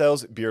now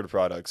sells beard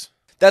products.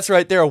 That's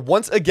right. They are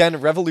once again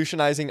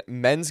revolutionizing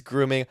men's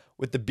grooming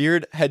with the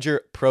Beard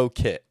Hedger Pro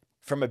Kit.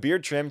 From a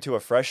beard trim to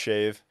a fresh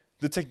shave,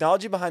 the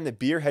technology behind the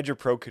Beard Hedger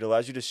Pro Kit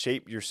allows you to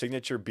shape your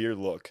signature beard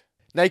look.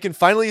 Now you can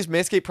finally use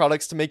Manscaped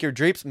products to make your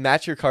drapes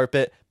match your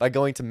carpet by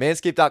going to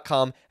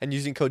manscaped.com and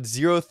using code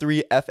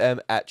 03FM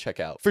at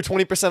checkout for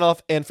 20%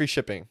 off and free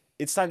shipping.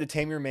 It's time to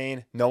tame your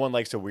mane. No one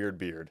likes a weird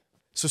beard.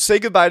 So say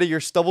goodbye to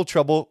your stubble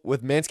trouble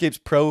with Manscaped's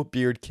Pro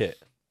Beard Kit.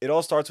 It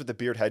all starts with the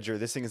Beard Hedger.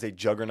 This thing is a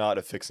juggernaut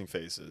of fixing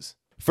faces.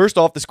 First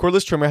off, this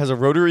cordless trimmer has a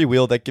rotary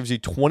wheel that gives you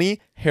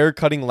 20 hair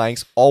cutting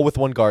lengths, all with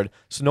one guard,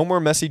 so no more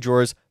messy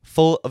drawers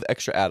full of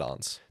extra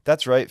add-ons.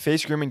 That's right,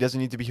 face grooming doesn't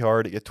need to be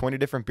hard. You get 20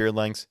 different beard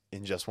lengths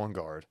in just one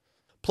guard.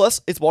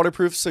 Plus, it's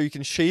waterproof, so you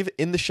can shave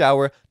in the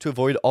shower to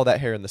avoid all that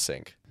hair in the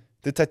sink.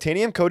 The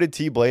titanium-coated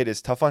T-blade is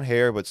tough on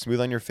hair but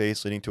smooth on your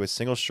face, leading to a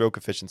single stroke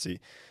efficiency.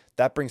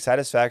 That brings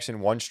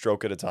satisfaction one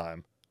stroke at a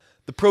time.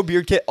 The Pro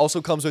Beard Kit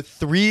also comes with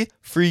 3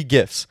 free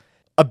gifts: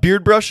 a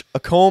beard brush, a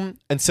comb,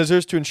 and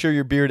scissors to ensure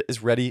your beard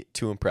is ready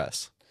to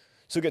impress.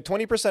 So get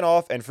 20%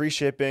 off and free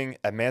shipping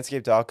at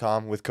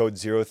manscaped.com with code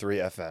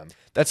 03FM.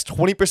 That's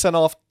 20%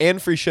 off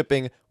and free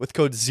shipping with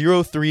code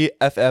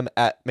 03FM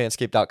at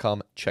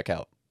manscaped.com.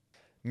 Checkout.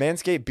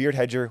 Manscaped Beard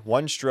Hedger,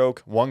 one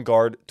stroke, one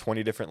guard,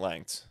 20 different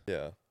lengths.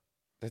 Yeah.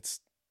 I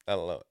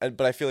don't know.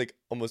 But I feel like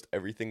almost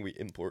everything we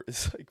import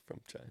is like from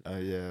China.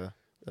 Yeah,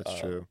 that's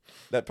true.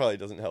 That probably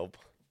doesn't help.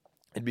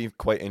 It'd be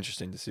quite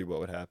interesting to see what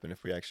would happen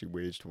if we actually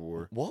waged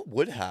war. What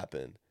would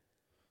happen?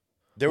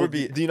 There would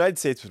be... The United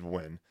States would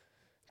win.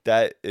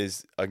 That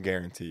is a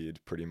guaranteed,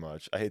 pretty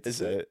much. I hate to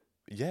say it.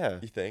 Yeah.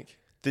 You think?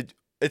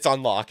 It's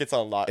on lock. It's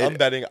on lock. I'm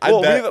betting.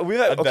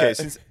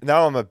 Since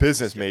now I'm a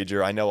business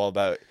major, I know all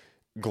about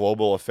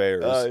global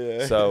affairs.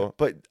 Yeah. So,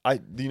 but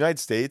the United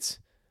States,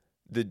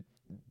 the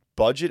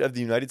budget of the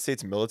United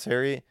States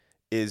military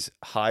is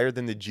higher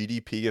than the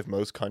GDP of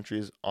most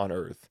countries on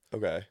Earth.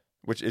 Okay.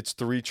 Which it's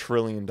 $3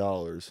 trillion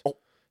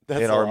that's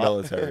in our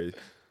military.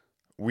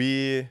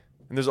 And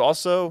there's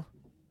also,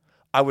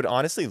 I would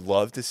honestly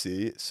love to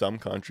see some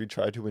country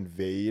try to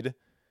invade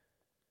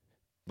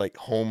like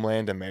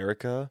homeland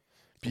America,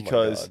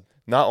 because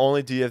not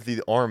only do you have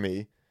the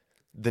Army,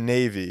 the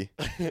Navy,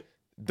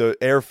 the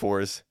Air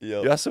Force,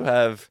 you also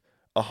have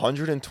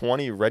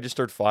 120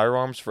 registered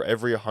firearms for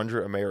every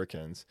 100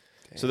 Americans.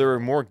 Damn. So there are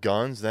more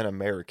guns than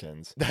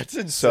Americans. That's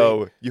insane.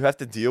 So you have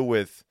to deal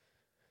with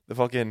the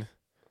fucking...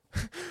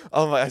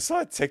 Oh my! I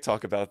saw a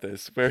TikTok about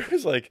this where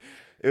it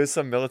was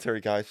some military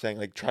guy saying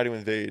like try to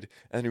invade,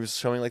 and he was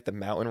showing like the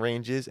mountain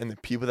ranges and the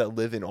people that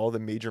live in all the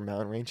major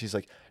mountain ranges. He's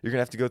like, you're gonna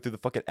have to go through the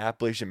fucking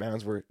Appalachian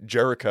Mountains where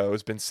Jericho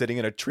has been sitting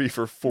in a tree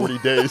for 40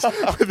 days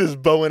with his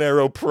bow and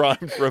arrow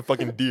primed for a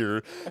fucking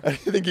deer. I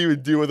think he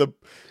would deal with a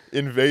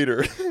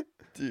invader.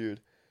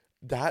 Dude,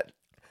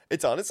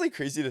 it's honestly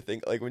crazy to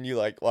think like when you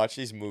like watch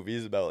these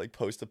movies about like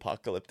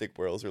post-apocalyptic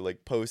worlds or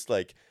like post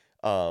like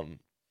I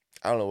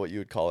don't know what you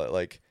would call it,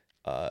 like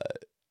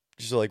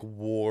just like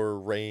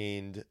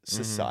war-reigned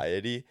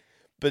society,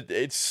 but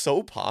it's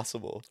so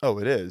possible. Oh,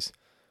 it is.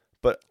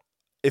 But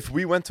if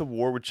we went to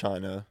war with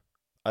China,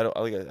 I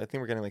think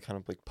we're getting like kind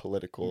of like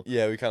political.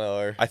 Yeah, we kind of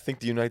are. I think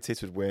the United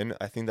States would win.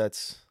 I think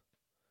that's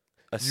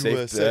a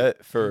safe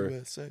bet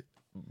for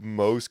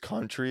most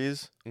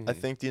countries. I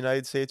think the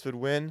United States would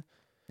win.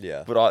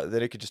 Yeah. But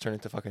then it could just turn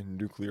into fucking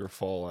nuclear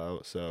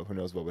fallout, so who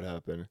knows what would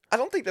happen. I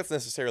don't think that's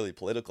necessarily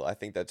political. I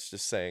think that's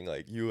just saying,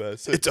 like,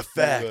 USA. It's a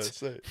fact.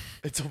 USA.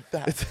 It's a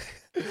fact.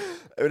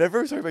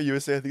 Whenever we talk about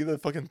USA, I think of the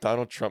fucking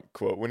Donald Trump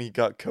quote. When he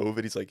got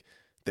COVID, he's like,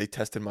 they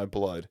tested my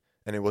blood,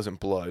 and it wasn't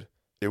blood.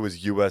 It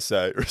was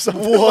USA or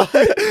something. What?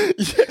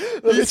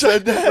 You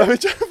said that? Let me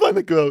try to find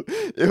the quote.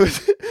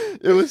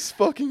 It was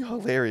fucking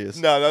hilarious.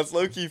 No, that's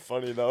low-key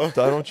funny, though.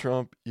 Donald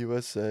Trump,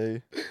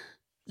 USA.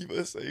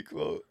 USA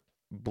quote.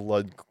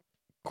 Blood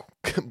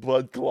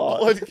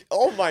clot.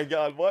 Oh my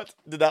god, what?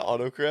 Did that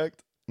autocorrect?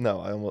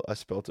 No, I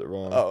spelt it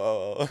wrong.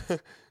 Oh.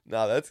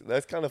 No,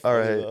 that's kind of funny. All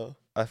right, though.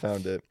 I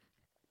found it.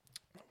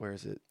 Where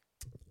is it?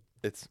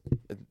 It's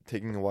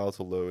taking a while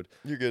to load.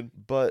 You're good.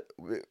 But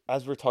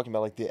as we're talking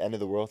about like the end of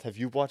the world, have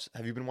you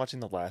been watching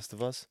The Last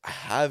of Us? I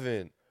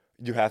haven't.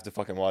 You have to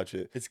fucking watch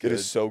it. It's good. It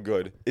is so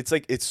good.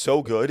 It's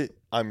so good.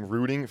 I'm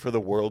rooting for the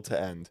world to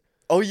end.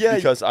 Oh yeah,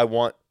 because I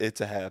want it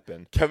to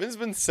happen. Kevin's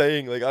been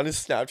saying like on his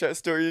Snapchat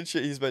story and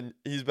shit. He's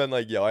been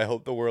like, yo, I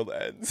hope the world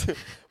ends.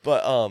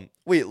 But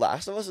wait,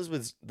 Last of Us is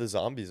with the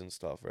zombies and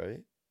stuff,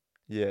 right?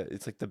 Yeah,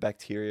 it's like the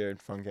bacteria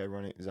and fungi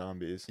running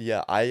zombies.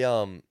 Yeah,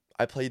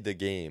 I played the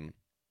game.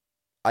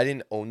 I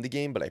didn't own the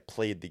game, but I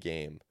played the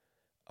game.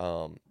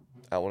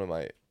 At one of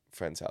my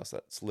friend's house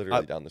that's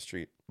literally down the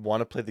street. Want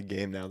to play the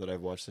game now that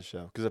I've watched the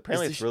show because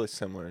apparently the it's really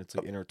similar. It's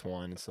like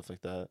intertwined and stuff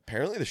like that.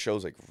 Apparently the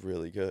show's like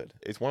really good.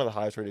 It's one of the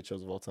highest rated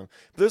shows of all time.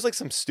 But there's like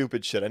some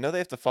stupid shit. I know they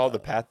have to follow the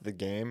path of the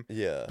game.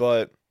 Yeah.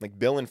 But like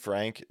Bill and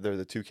Frank, they're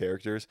the two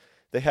characters.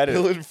 They had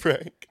Bill and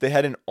Frank. They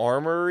had an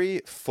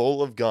armory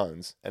full of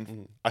guns,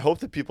 and I hope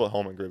that people at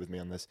home agree with me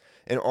on this.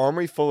 An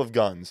armory full of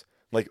guns,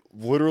 like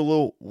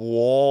literal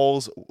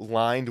walls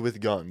lined with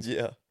guns.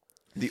 Yeah.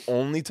 The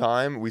only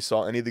time we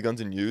saw any of the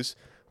guns in use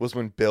was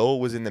when Bill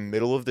was in the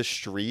middle of the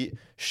street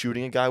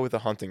shooting a guy with a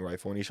hunting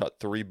rifle, and he shot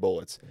 3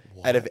 bullets.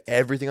 What? Out of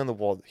everything on the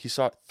wall, he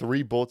shot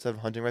 3 bullets out of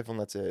a hunting rifle, and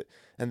that's it.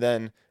 And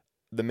then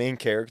the main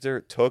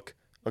character took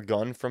a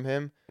gun from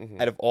him.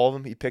 Out of all of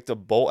them, he picked a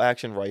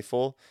bolt-action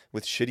rifle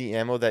with shitty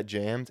ammo that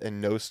jammed and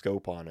no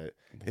scope on it.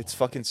 It's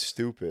fucking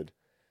stupid.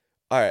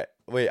 All right.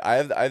 Wait, I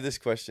have this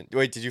question.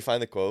 Wait, did you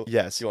find the quote?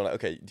 Yes. You want to?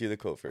 Okay, do the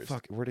quote first.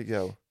 Fuck, where'd it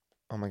go?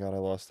 Oh my god, I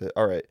lost it.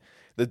 All right.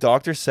 The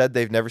doctor said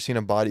they've never seen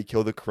a body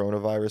kill the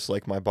coronavirus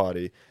like my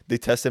body. They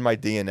tested my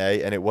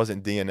DNA, and it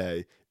wasn't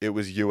DNA. It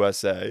was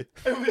USA.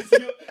 It was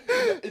you.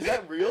 Is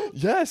that real?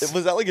 Yes.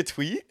 Was that like a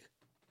tweet?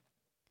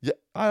 Yeah.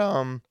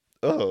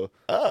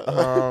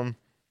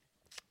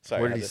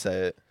 Sorry. Where did he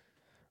say it?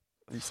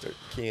 Restart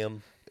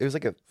cam. It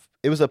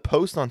was a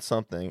post on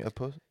something. A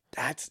post.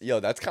 That's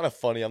kind of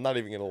funny. I'm not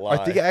even gonna lie.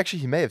 I think actually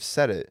he may have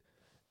said it.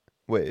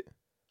 Wait.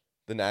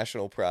 The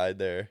national pride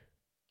there.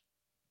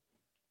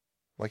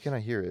 Why can't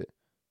I hear it?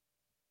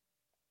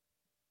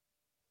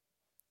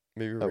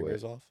 Maybe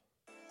ringer's off.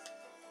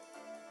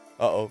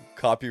 Uh-oh,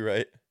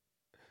 copyright.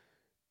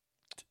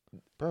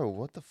 Bro,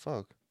 what the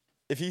fuck?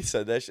 If he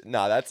said that shit,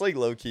 nah, that's like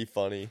low-key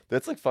funny.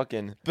 That's like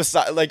fucking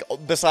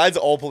Besides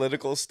all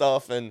political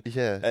stuff and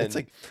yeah. It's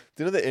like,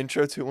 do you know the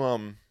intro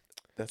to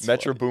that's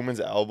Metro funny. Boomin's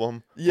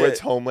album? Yeah. Where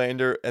it's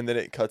Homelander and then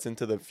it cuts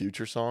into the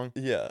Future song?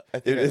 Yeah. I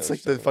think It's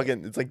like the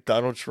fucking it's like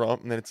Donald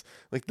Trump and then it's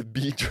like the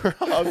beat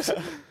drops.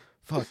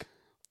 Fuck.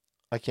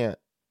 I can't.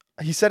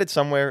 He said it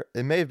somewhere.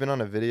 It may have been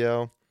on a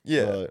video.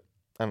 Yeah. But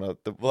I don't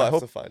know. We'll have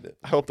to find it.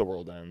 I hope the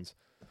world ends.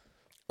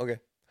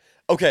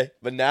 Okay,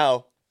 but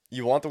now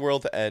you want the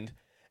world to end.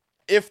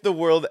 If the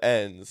world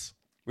ends,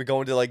 we go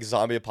into like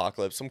zombie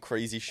apocalypse, some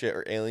crazy shit,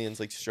 or aliens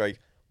like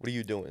strike. What are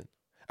you doing?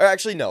 Or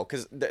actually, no,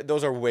 because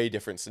those are way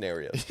different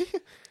scenarios.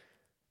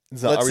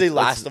 Let's say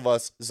Last of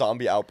Us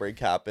zombie outbreak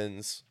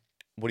happens.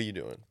 What are you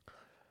doing?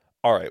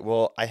 All right.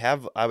 Well,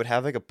 I would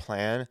have like a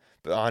plan,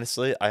 but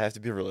honestly, I have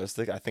to be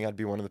realistic. I think I'd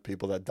be one of the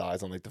people that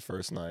dies on like the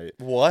first night.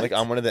 What? Like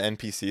I'm one of the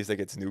NPCs that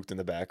gets nuked in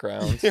the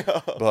background.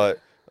 Yeah.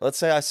 But let's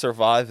say I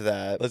survive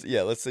that.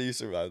 Let's say you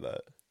survive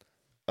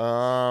that.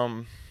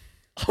 Um.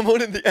 I'm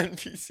one of the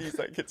NPCs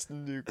that gets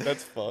nuked.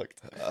 That's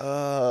fucked.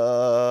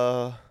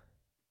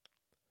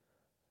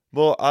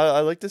 Well, I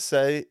like to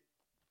say,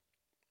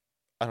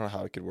 I don't know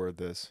how I could word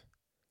this.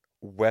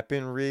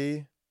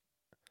 Weaponry.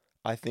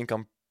 I think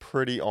I'm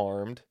pretty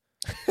armed.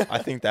 I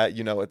think that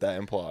you know what that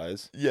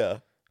implies. Yeah.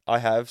 I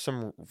have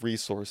some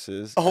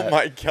resources. Oh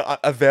my god.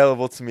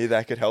 Available to me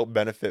that could help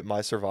benefit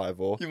my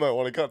survival. You might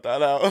want to cut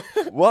that out.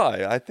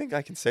 Why? I think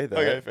I can say that.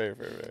 Okay, fair.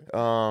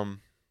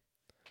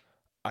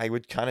 I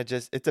would kind of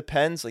just. It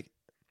depends. Like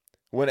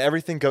when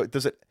everything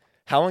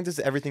how long does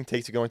everything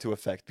take to go into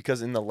effect?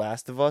 Because in The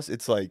Last of Us,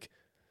 it's like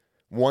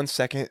 1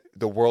 second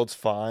the world's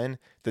fine.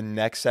 The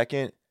next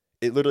second,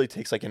 it literally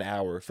takes like an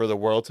hour for the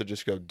world to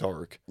just go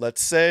dark.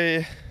 Let's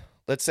say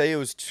it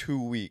was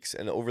 2 weeks,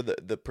 and over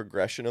the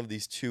progression of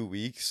these 2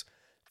 weeks,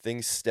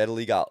 things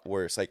steadily got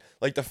worse.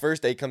 Like the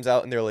first day comes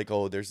out, and they're like,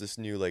 oh, there's this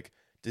new like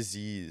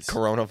disease,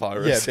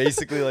 Coronavirus. Yeah,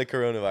 basically like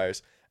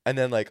coronavirus. And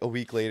then like a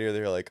week later,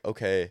 they're like,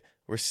 okay,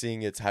 we're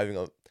seeing it's having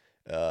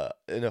an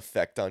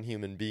effect on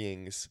human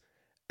beings.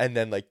 And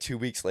then like 2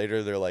 weeks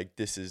later, they're like,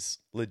 this is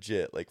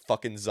legit. Like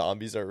fucking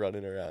zombies are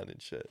running around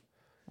and shit.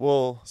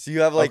 Well, so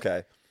you have like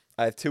okay,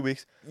 I have 2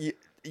 weeks.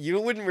 You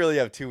wouldn't really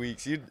have 2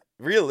 weeks. You'd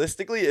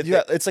realistically,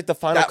 it's like the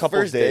final couple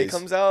first days. Day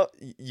comes out,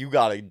 you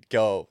gotta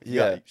go. You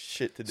got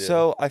shit to do.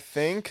 So I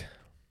think,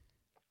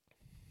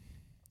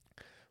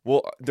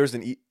 well, there's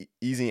an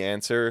easy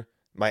answer.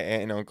 My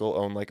aunt and uncle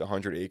own like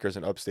 100 acres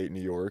in upstate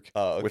New York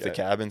with a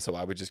cabin, so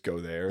I would just go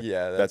there.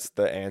 Yeah, that's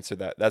the answer.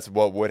 That's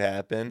what would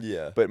happen.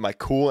 Yeah, but my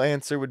cool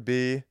answer would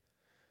be,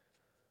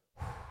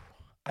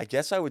 I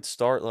guess I would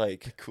start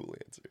like cool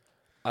answer.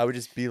 I would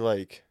just be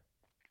like,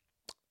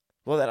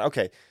 well then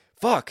okay,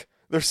 fuck.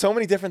 There's so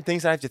many different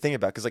things I have to think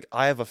about because like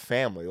I have a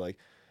family. Like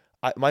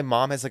my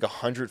mom has like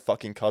 100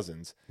 fucking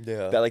cousins.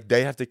 Yeah, that like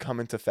they have to come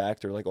into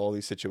factor like all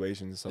these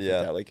situations and stuff like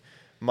that. Like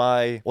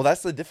well,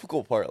 that's the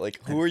difficult part. Like,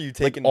 who are you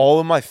taking? Like, all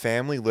of my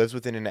family lives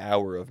within an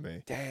hour of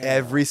me. Damn.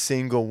 Every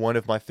single one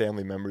of my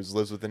family members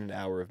lives within an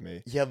hour of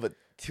me. Yeah, but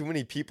too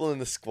many people in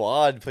the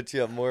squad puts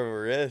you at more of a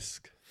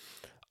risk.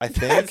 I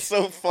think That's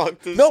so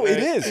fucked to no, say. it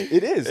is.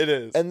 It is. It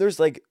is. And there's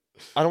like,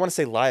 I don't want to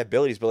say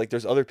liabilities, but like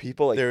there's other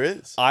people. Like There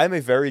is. I'm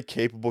a very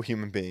capable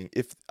human being.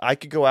 If I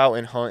could go out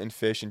and hunt and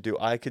fish and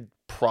I could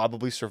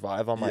probably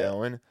survive on my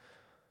own.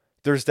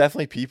 There's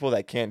definitely people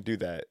that can't do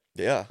that.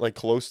 Yeah. Like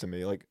close to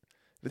me. Like,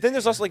 but then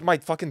there's also like my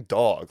fucking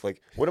dog.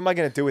 Like, what am I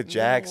gonna do with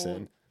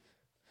Jackson?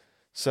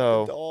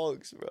 So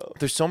dogs, bro.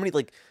 there's so many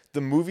like the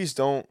movies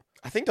don't.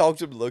 I think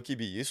dogs would low-key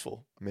be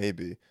useful.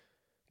 Maybe.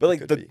 But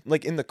like Could be.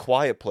 like in the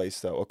Quiet Place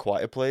though, A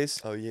Quiet Place.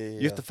 Oh yeah.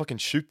 You have to fucking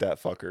shoot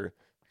that fucker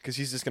because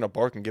he's just gonna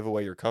bark and give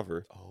away your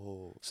cover.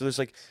 Oh. So there's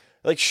like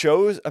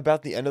shows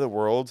about the end of the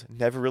world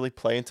never really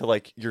play into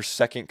like your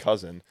second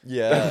cousin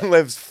Yeah. that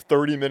lives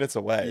 30 minutes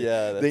away.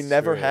 Yeah. They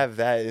never true. have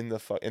that in the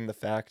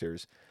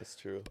factors. That's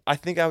true. I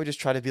think I would just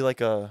try to be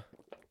like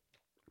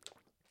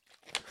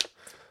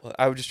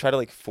I would just try to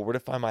like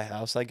fortify my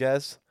house, I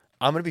guess.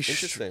 I'm gonna be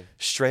Interesting.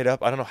 straight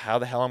up. I don't know how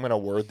the hell I'm gonna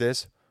word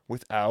this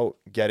without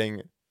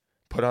getting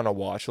put on a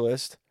watch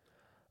list.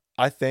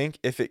 I think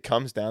if it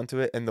comes down to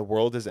it and the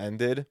world is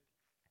ended,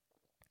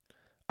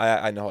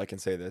 I know I can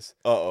say this.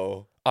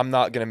 Uh-oh. I'm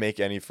not gonna make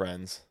any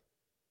friends.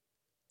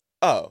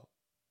 Oh.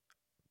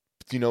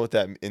 Do you know what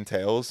that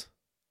entails?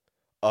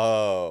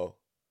 Oh.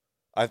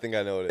 I think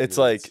I know what it It's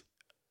means. like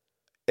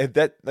if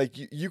that like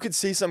you could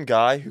see some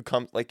guy who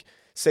comes like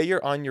say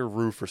you're on your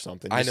roof or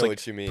something. I just, know like,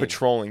 what you mean.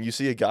 Patrolling. You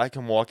see a guy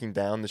come walking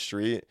down the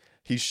street.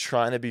 He's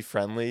trying to be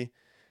friendly.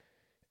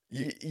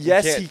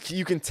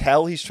 You can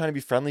tell he's trying to be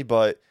friendly,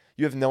 but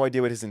you have no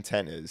idea what his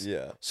intent is.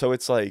 Yeah. So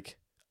it's like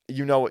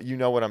you know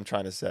what I'm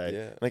trying to say.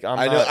 Yeah. Like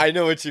I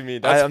know what you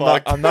mean. That's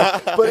fucked. I'm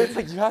not. But it's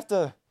like you have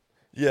to.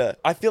 Yeah.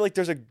 I feel like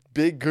there's a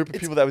big group of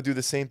people that would do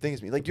the same thing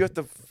as me. Like you have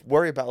to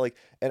worry about like,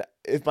 and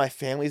if my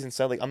family's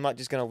inside, like I'm not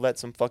just gonna let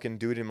some fucking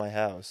dude in my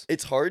house.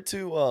 It's hard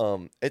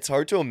to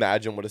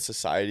imagine what a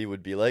society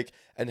would be like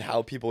and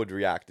how people would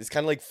react. It's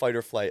kind of like fight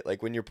or flight.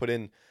 Like when you're put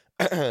in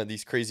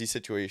these crazy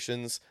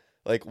situations,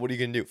 like what are you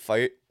gonna do?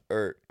 Fight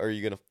or are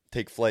you gonna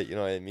take flight? You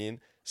know what I mean?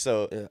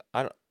 So Yeah,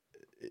 I don't.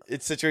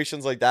 it's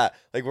situations like that.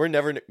 Like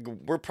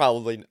we're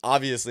probably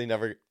obviously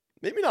never.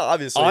 Maybe not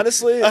obviously.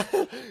 Honestly,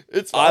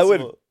 it's possible. I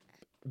would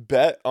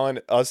bet on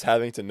us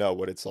having to know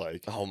what it's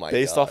like. Oh my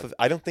Based God. off of,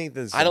 I don't think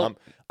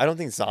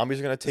zombies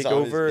are gonna take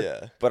Zombies, over.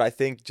 yeah. But I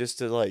think just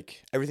to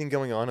like everything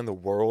going on in the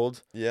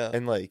world, Yeah.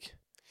 and like,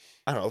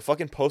 I don't know.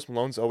 Fucking Post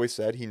Malone's always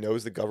said he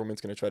knows the government's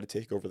gonna try to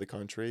take over the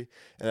country,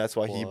 and that's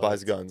why he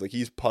buys guns. Like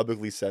he's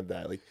publicly said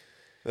that. Like,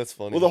 that's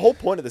funny. well, the whole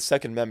point of the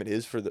Second Amendment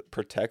is for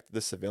protect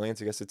the civilians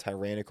against a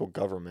tyrannical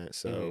government.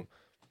 So,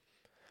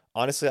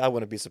 honestly, I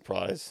wouldn't be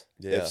surprised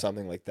if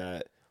something like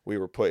that we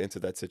were put into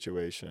that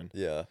situation.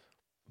 Yeah.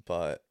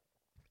 But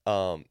you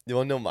want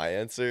to know my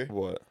answer?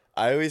 What?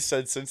 I always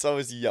said since I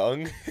was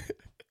young,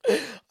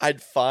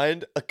 I'd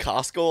find a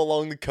Costco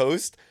along the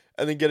coast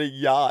and then get a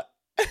yacht.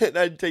 And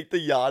I'd take the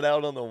yacht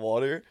out on the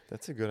water.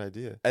 That's a good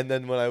idea. And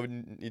then when I would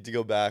need to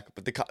go back,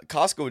 but the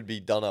Costco would be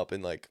done up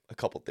in like a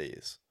couple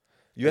days.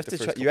 You have to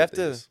try. You have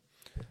to.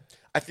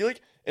 I feel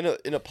like in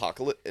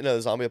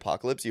a zombie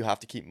apocalypse, you have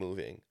to keep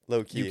moving,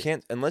 low key. You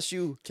can't unless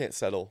you can't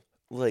settle.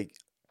 like.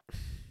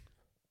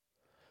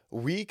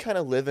 We kind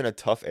of live in a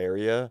tough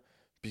area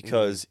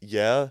because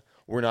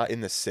we're not in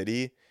the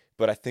city,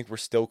 but I think we're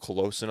still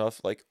close enough.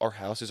 Like our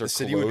houses are The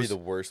city close. would be the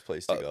worst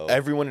place to go.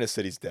 Everyone in the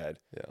city's dead.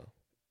 Yeah,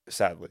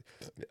 sadly.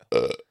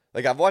 Yeah.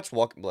 Like I've watched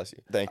Bless you.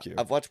 Thank you.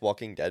 I've watched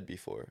Walking Dead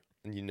before,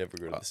 and you never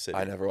go to the city.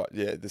 I never.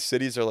 Yeah, the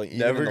cities are like even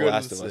Never in The go to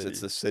Last the of Us. city.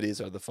 It's the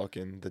cities are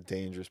the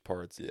dangerous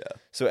parts. Yeah.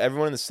 So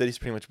everyone in the city's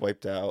pretty much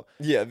wiped out.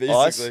 Yeah,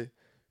 basically.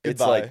 It's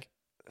Goodbye. like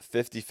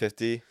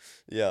 50-50.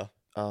 Yeah.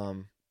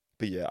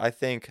 But yeah, I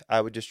think I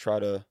would just try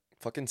to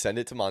Fucking send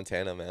it to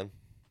Montana, man.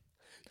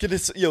 Get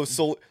a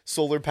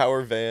solar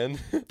power van.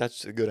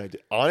 That's a good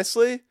idea.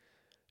 Honestly,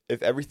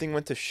 if everything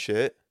went to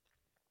shit,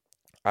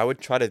 I would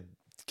try to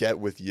get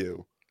with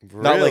you.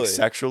 Really? Not like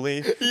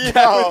sexually. Yeah.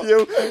 Get with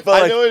you.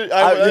 But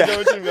I like, know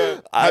what you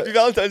meant. Happy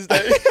Valentine's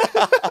Day.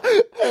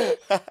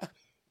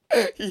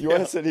 You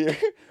want to sit here?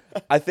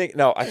 I think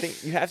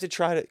you have to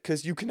try to,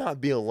 because you cannot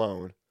be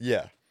alone.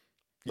 Yeah.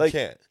 You Like,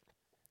 can't.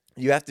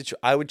 You have to.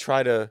 I would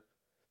try to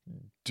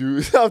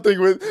do something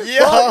with. Yo,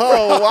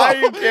 why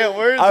you can't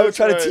word I would this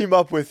try to right? team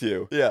up with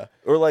you. Yeah.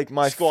 Or like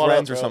my Squad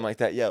friends up, or bro. something like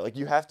that. Yeah, like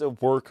you have to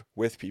work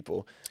with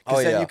people. Oh,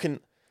 Because then yeah. you can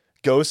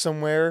go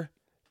somewhere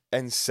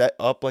and set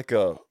up like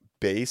a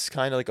base,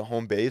 kind of like a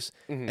home base,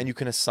 and you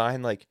can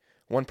assign like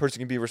one person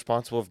can be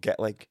responsible of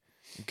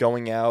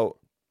going out.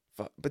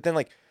 But then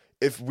like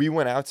if we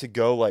went out to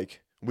go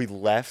like we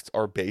left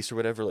our base or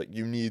whatever, like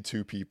you need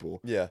two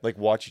people. Yeah. Like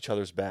watch each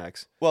other's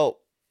backs. Well,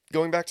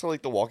 going back to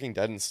like The Walking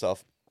Dead and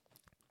stuff,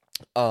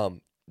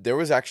 there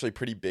was actually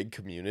pretty big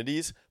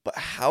communities, but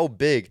how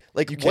big?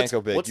 Like You can't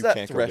go big. What's You that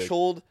can't go big.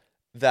 threshold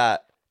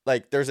that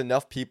like there's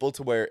enough people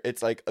to where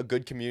it's like a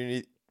good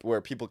community where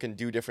people can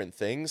do different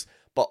things,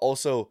 but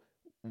also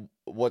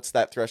what's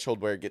that threshold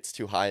where it gets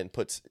too high and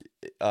puts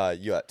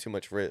you at too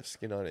much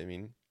risk? You know what I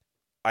mean?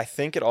 I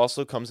think it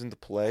also comes into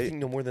I play. think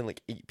no more than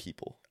like 8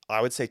 people. I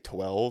would say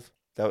 12.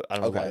 I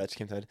don't know why Okay. that just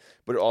came to head.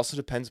 But it also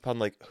depends upon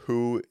like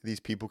who these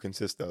people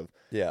consist of.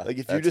 Yeah. Like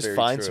if you that's just very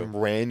find true. some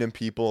random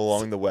people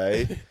along the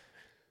way,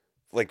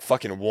 like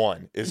fucking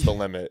one is the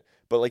limit.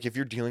 But like if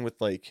you're dealing with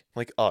like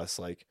us,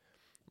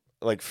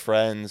 like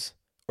friends,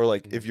 or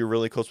like if you're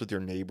really close with your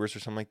neighbors or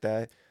something like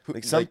that,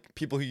 like some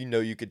people who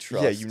you could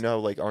trust. yeah,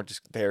 like aren't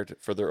just there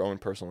for their own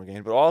personal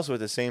gain. But also at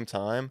the same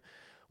time,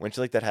 when shit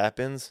like that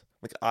happens,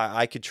 like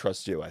I could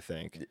trust you. I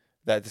think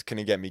that's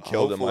gonna get me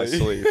killed in my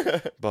sleep.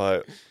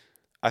 But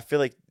I feel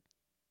like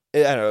I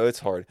don't know. It's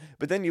hard.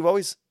 But then you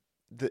always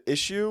the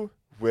issue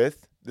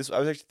with this. I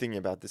was actually thinking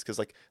about this because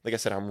like I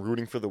said, I'm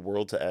rooting for the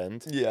world to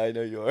end. Yeah, I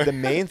know you are. The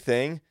main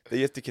thing that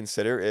you have to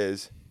consider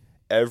is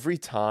every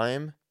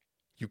time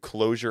you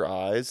close your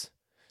eyes,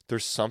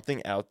 there's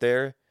something out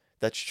there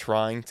that's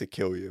trying to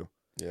kill you.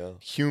 Yeah.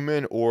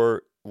 Human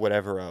or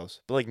whatever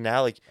else. But like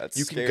now, like That's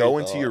you can scary go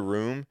into thought. your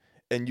room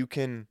and you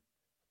can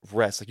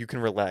rest. Like you can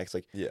relax.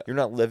 Like Yeah. you're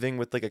not living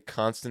with like a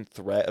constant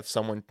threat of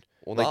someone.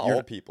 Well, like, not you're-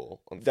 all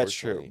people. That's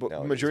true. Unfortunately, But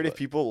nowadays, majority of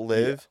people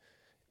live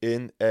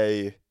in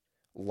a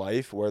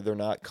life where they're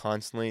not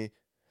constantly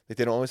like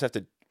they don't always have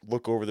to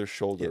look over their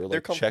shoulder Yeah, or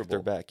they're like check their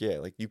comfortable. back. Yeah,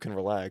 like you can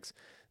relax.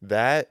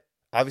 That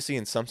obviously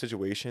in some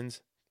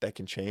situations that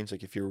can change.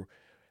 Like if you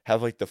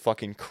have like the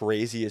fucking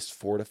craziest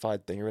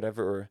fortified thing or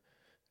whatever, or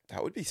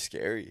That would be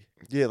scary.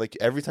 yeah, like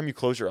every time you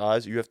close your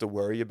eyes, you have to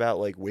worry about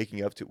like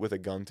waking up with a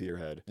gun to your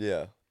head.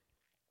 Yeah.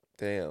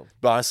 Damn.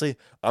 But honestly,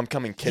 I'm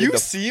coming kitted You the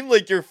seem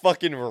like you're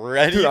fucking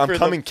ready. Dude, I'm for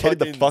coming kitted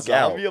the fucking fuck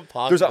out. zombie There's a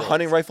apocalypse.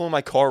 hunting rifle in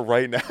my car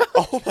right now.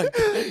 Oh my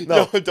god.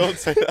 No. No, don't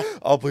say that.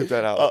 I'll bleep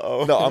that out.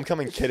 Uh-oh. No, I'm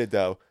coming kitted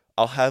though.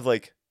 I'll have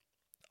like,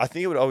 I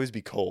think it would always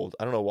be cold.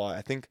 I don't know why.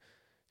 I think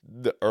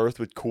the earth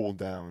would cool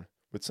down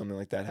with something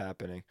like that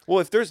happening. Well,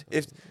 if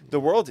the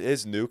world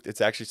is nuked,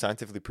 it's actually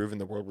scientifically proven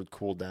the world would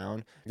cool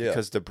down Yeah.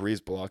 because debris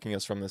is blocking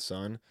us from the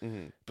sun.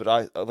 Mm-hmm. But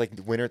I like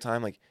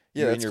wintertime, like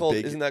Yeah, you're in that's your called.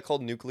 big Isn't that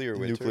called nuclear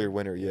winter? nuclear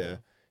winter. Yeah.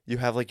 You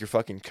have like your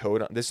fucking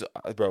coat on. This,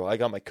 bro, I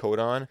got my coat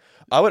on.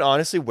 I would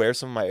honestly wear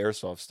some of my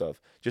airsoft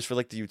stuff just for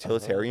like the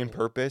utilitarian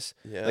purpose.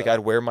 Yeah. Like I'd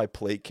wear my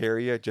plate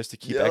carrier just to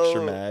keep extra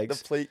Yo, mags.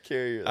 The plate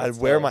carrier. I'd that's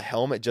wear tough. my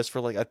helmet just for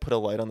like I'd put a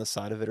light on the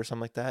side of it or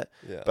something like that.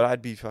 Yeah. But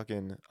I'd be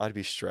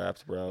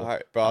strapped, bro. All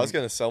right, bro. I was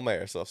gonna sell my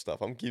airsoft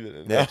stuff. I'm keeping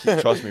it. Yeah, now.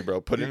 trust me, bro.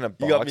 Put it in a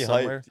You got me box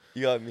somewhere. hyped.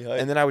 You got me hyped.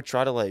 And then I would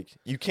try to like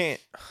you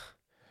can't.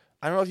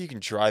 I don't know if you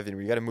can drive in.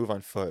 You got to move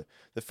on foot.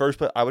 The first,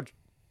 but I would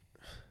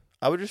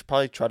just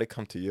probably try to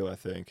come to you. I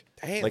think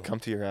Damn. like come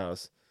to your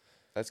house.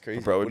 That's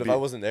crazy. Bro, it'd what if be- I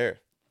wasn't there?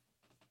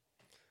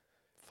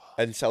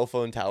 And cell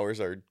phone towers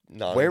are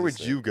not. Where would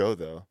you go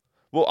though?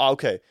 Well,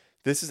 okay.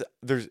 There's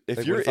if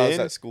Like, you're what if I was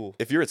in at school?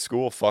 if you're at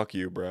school, fuck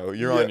you, bro.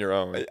 You're Yeah. on your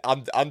own.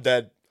 I'm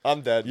dead.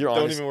 I'm dead. You're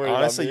Don't even worry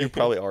honestly, about me. you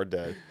probably are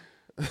dead.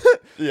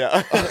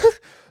 Yeah.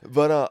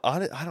 But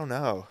I don't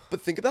know.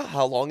 But think about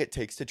how long it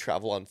takes to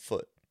travel on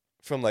foot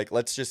from like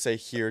let's just say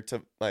here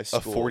to my school.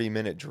 A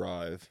 40-minute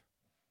drive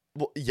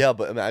Well, yeah,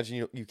 but imagine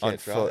you on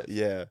can't drive. foot.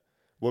 Yeah.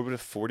 What would a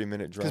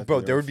 40-minute drive? Because bro,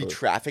 be there on would be foot?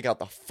 traffic out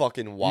the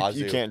fucking wazoo.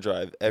 You can't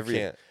drive You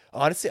can't.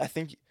 Honestly, I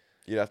think.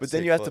 You'd have to But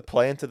then take you have to foot.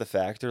 play into the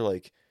factor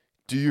like,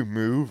 do you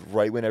move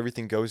right when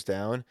everything goes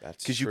down?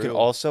 That's Because you can true.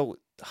 also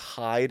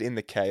hide in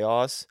the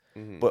chaos,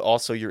 Mhm. but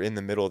also you're in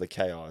the middle of the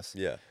chaos.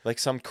 Yeah. Like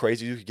some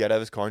crazy dude could get out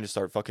of his car and just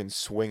start fucking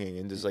swinging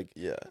and just like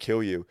Yeah.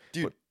 kill you.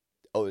 Dude.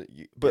 Oh,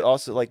 you, But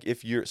also like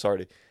if you're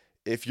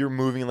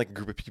moving in like a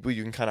group of people,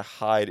 you can kind of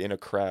hide in a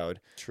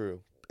crowd.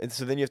 true. And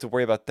so then you have to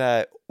worry about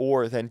that,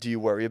 or then do you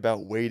worry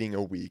about waiting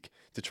a week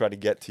to try to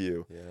get to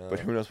you? Yeah. But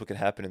who knows what could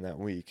happen in that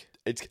week?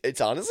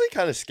 It's honestly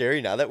kind of scary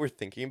now that we're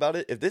thinking about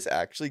it. If this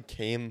actually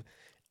came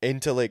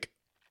into like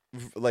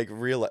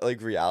real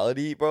like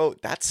reality, bro,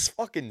 that's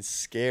fucking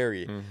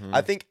scary. Mhm.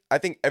 I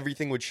think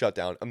everything would shut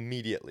down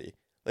immediately.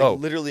 Like Oh,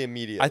 literally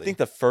immediately. I think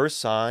the first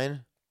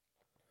sign.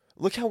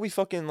 Look how we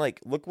fucking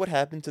look what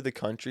happened to the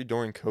country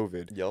during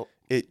COVID. Yep.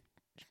 It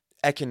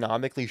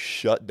economically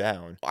shut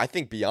down. I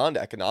think beyond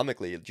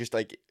economically, just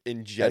like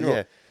in general,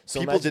 Yeah. So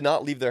people imagine did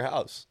not leave their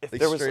house. if Like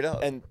there was straight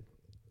up. and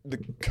the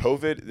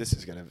COVID. This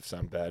is gonna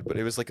sound bad, but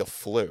it was like a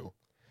flu.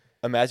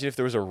 Imagine if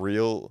there was a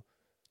real,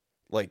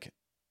 like,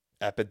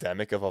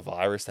 epidemic of a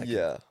virus that could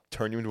yeah,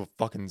 turn you into a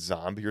fucking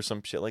zombie or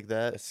some shit like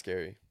that. that's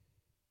scary.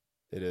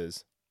 It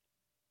is.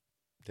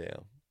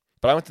 Damn.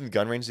 But I went to the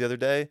gun range the other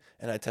day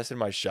and I tested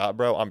my shot,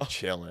 bro. I'm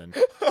chilling.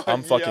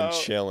 I'm fucking Yo,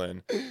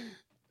 chilling.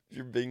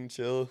 You're being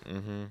chill.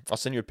 I'll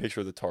send you a picture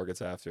of the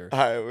targets after. All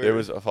right, It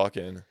was a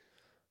fucking.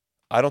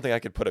 I don't think I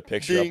could put a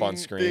picture up on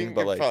screen,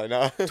 but like probably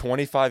not.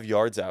 25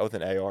 yards out with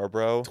an AR,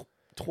 bro.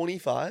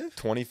 25.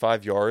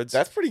 25 yards.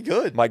 That's pretty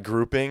good. My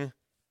grouping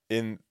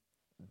in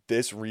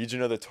this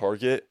region of the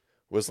target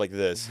was like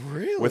this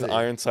Really? with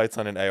iron sights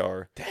on an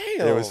AR.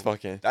 Damn. It was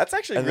fucking. That's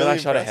actually And really then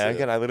I shot a impressive.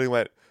 handgun. I literally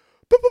went.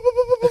 boop, boop,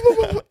 boop, boop, boop,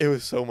 boop, boop. It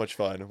was so much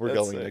fun. We're That's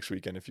going sick. next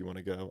weekend if you want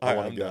to go. All I right,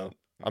 want I'm to go. down.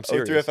 I'm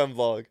serious. 3FM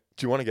vlog.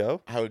 Do you want to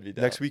go I would be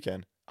down. next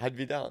weekend? I'd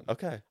be down.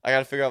 Okay. I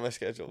gotta figure out my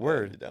schedule. but I'd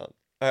Word. be down.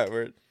 All right,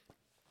 word.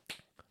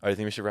 All right, I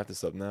think we should wrap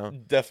this up now.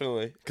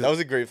 Definitely. That was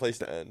a great place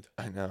to end.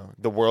 I know.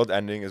 The world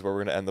ending is where we're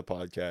going to end the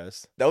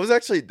podcast. That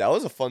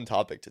was a fun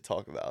topic to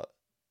talk about.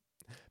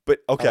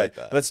 But okay, like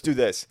that. let's do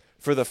this.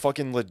 For the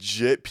fucking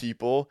legit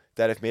people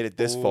that have made it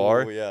this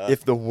far, yeah.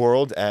 if the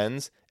world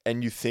ends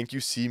and you think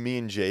you see me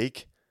and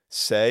Jake,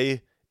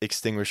 say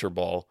extinguisher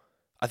ball.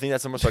 I think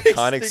that's the most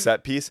iconic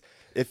set piece.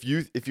 If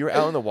you're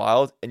out in the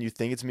wild and you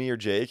think it's me or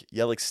Jake,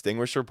 yell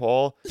extinguisher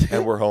ball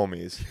and we're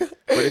homies.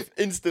 But if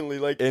instantly,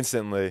 like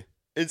instantly.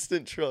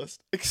 instant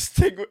trust.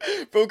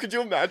 Bro, could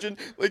you imagine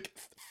like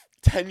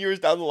 10 years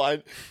down the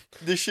line,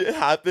 this shit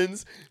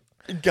happens,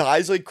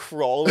 guys like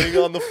crawling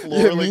on the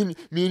floor, Yeah,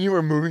 like me and you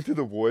are moving through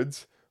the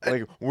woods.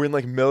 Like we're in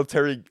like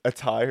military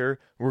attire.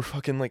 We're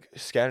fucking like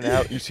scattering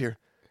out. You just hear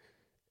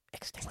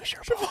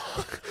extinguisher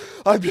ball.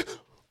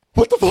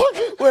 What the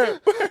fuck?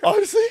 Where?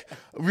 Honestly,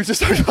 we just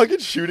started fucking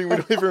shooting. We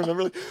don't even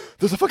remember. Like,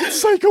 there's a fucking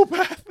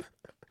psychopath.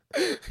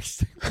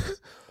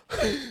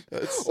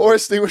 Or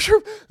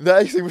extinguisher.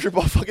 That extinguisher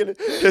ball fucking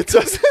hits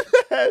us in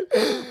the head.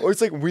 Or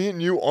it's like we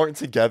and you aren't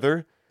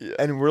together,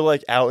 and we're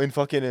like out in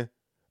fucking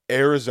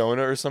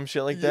Arizona or some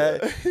shit like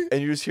that,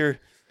 and you just hear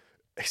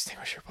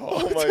extinguisher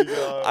ball. Oh my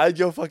god. I'd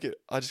go fucking.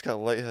 I just got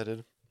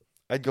lightheaded.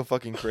 I'd go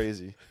fucking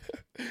crazy.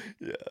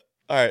 Yeah.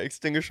 All right,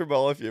 extinguisher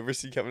ball if you ever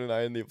see Kevin and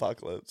I in the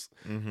apocalypse.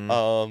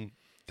 Mm-hmm.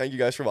 Thank you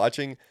guys for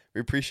watching.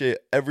 We appreciate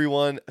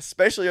everyone,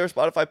 especially our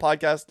Spotify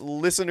podcast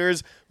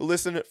listeners who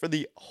listen for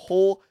the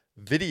whole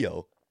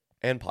video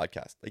and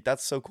podcast. Like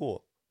that's so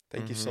cool.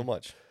 Thank you so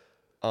much.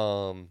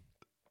 And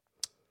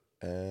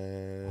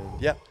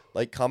yeah,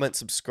 like, comment,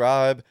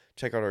 subscribe,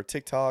 check out our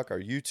TikTok, our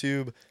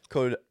YouTube,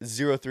 code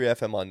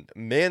 03FM on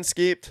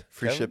Manscaped.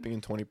 Free shipping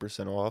and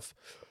 20% off.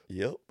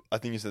 Yep. I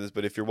think you said this,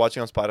 but if you're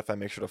watching on Spotify,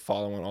 make sure to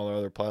follow on all our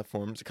other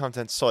platforms. The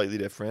content's slightly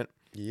different.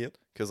 Yep.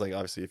 Because, like,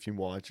 obviously, if you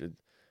watch it,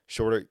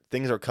 shorter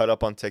things are cut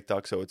up on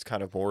TikTok, so it's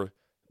kind of more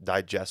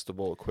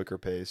digestible, quicker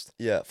paced.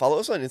 Yeah. Follow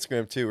us on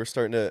Instagram, too. We're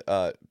starting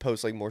to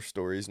post, like, more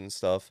stories and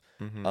stuff.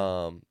 Mm-hmm.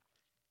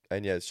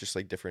 And, yeah, it's just,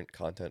 like, different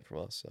content from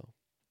us, so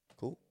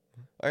cool.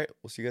 All right.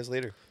 We'll see you guys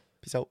later.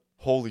 Peace out.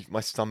 Holy,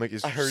 my stomach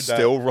is I heard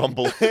still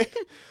rumbling. I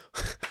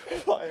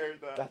heard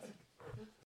that.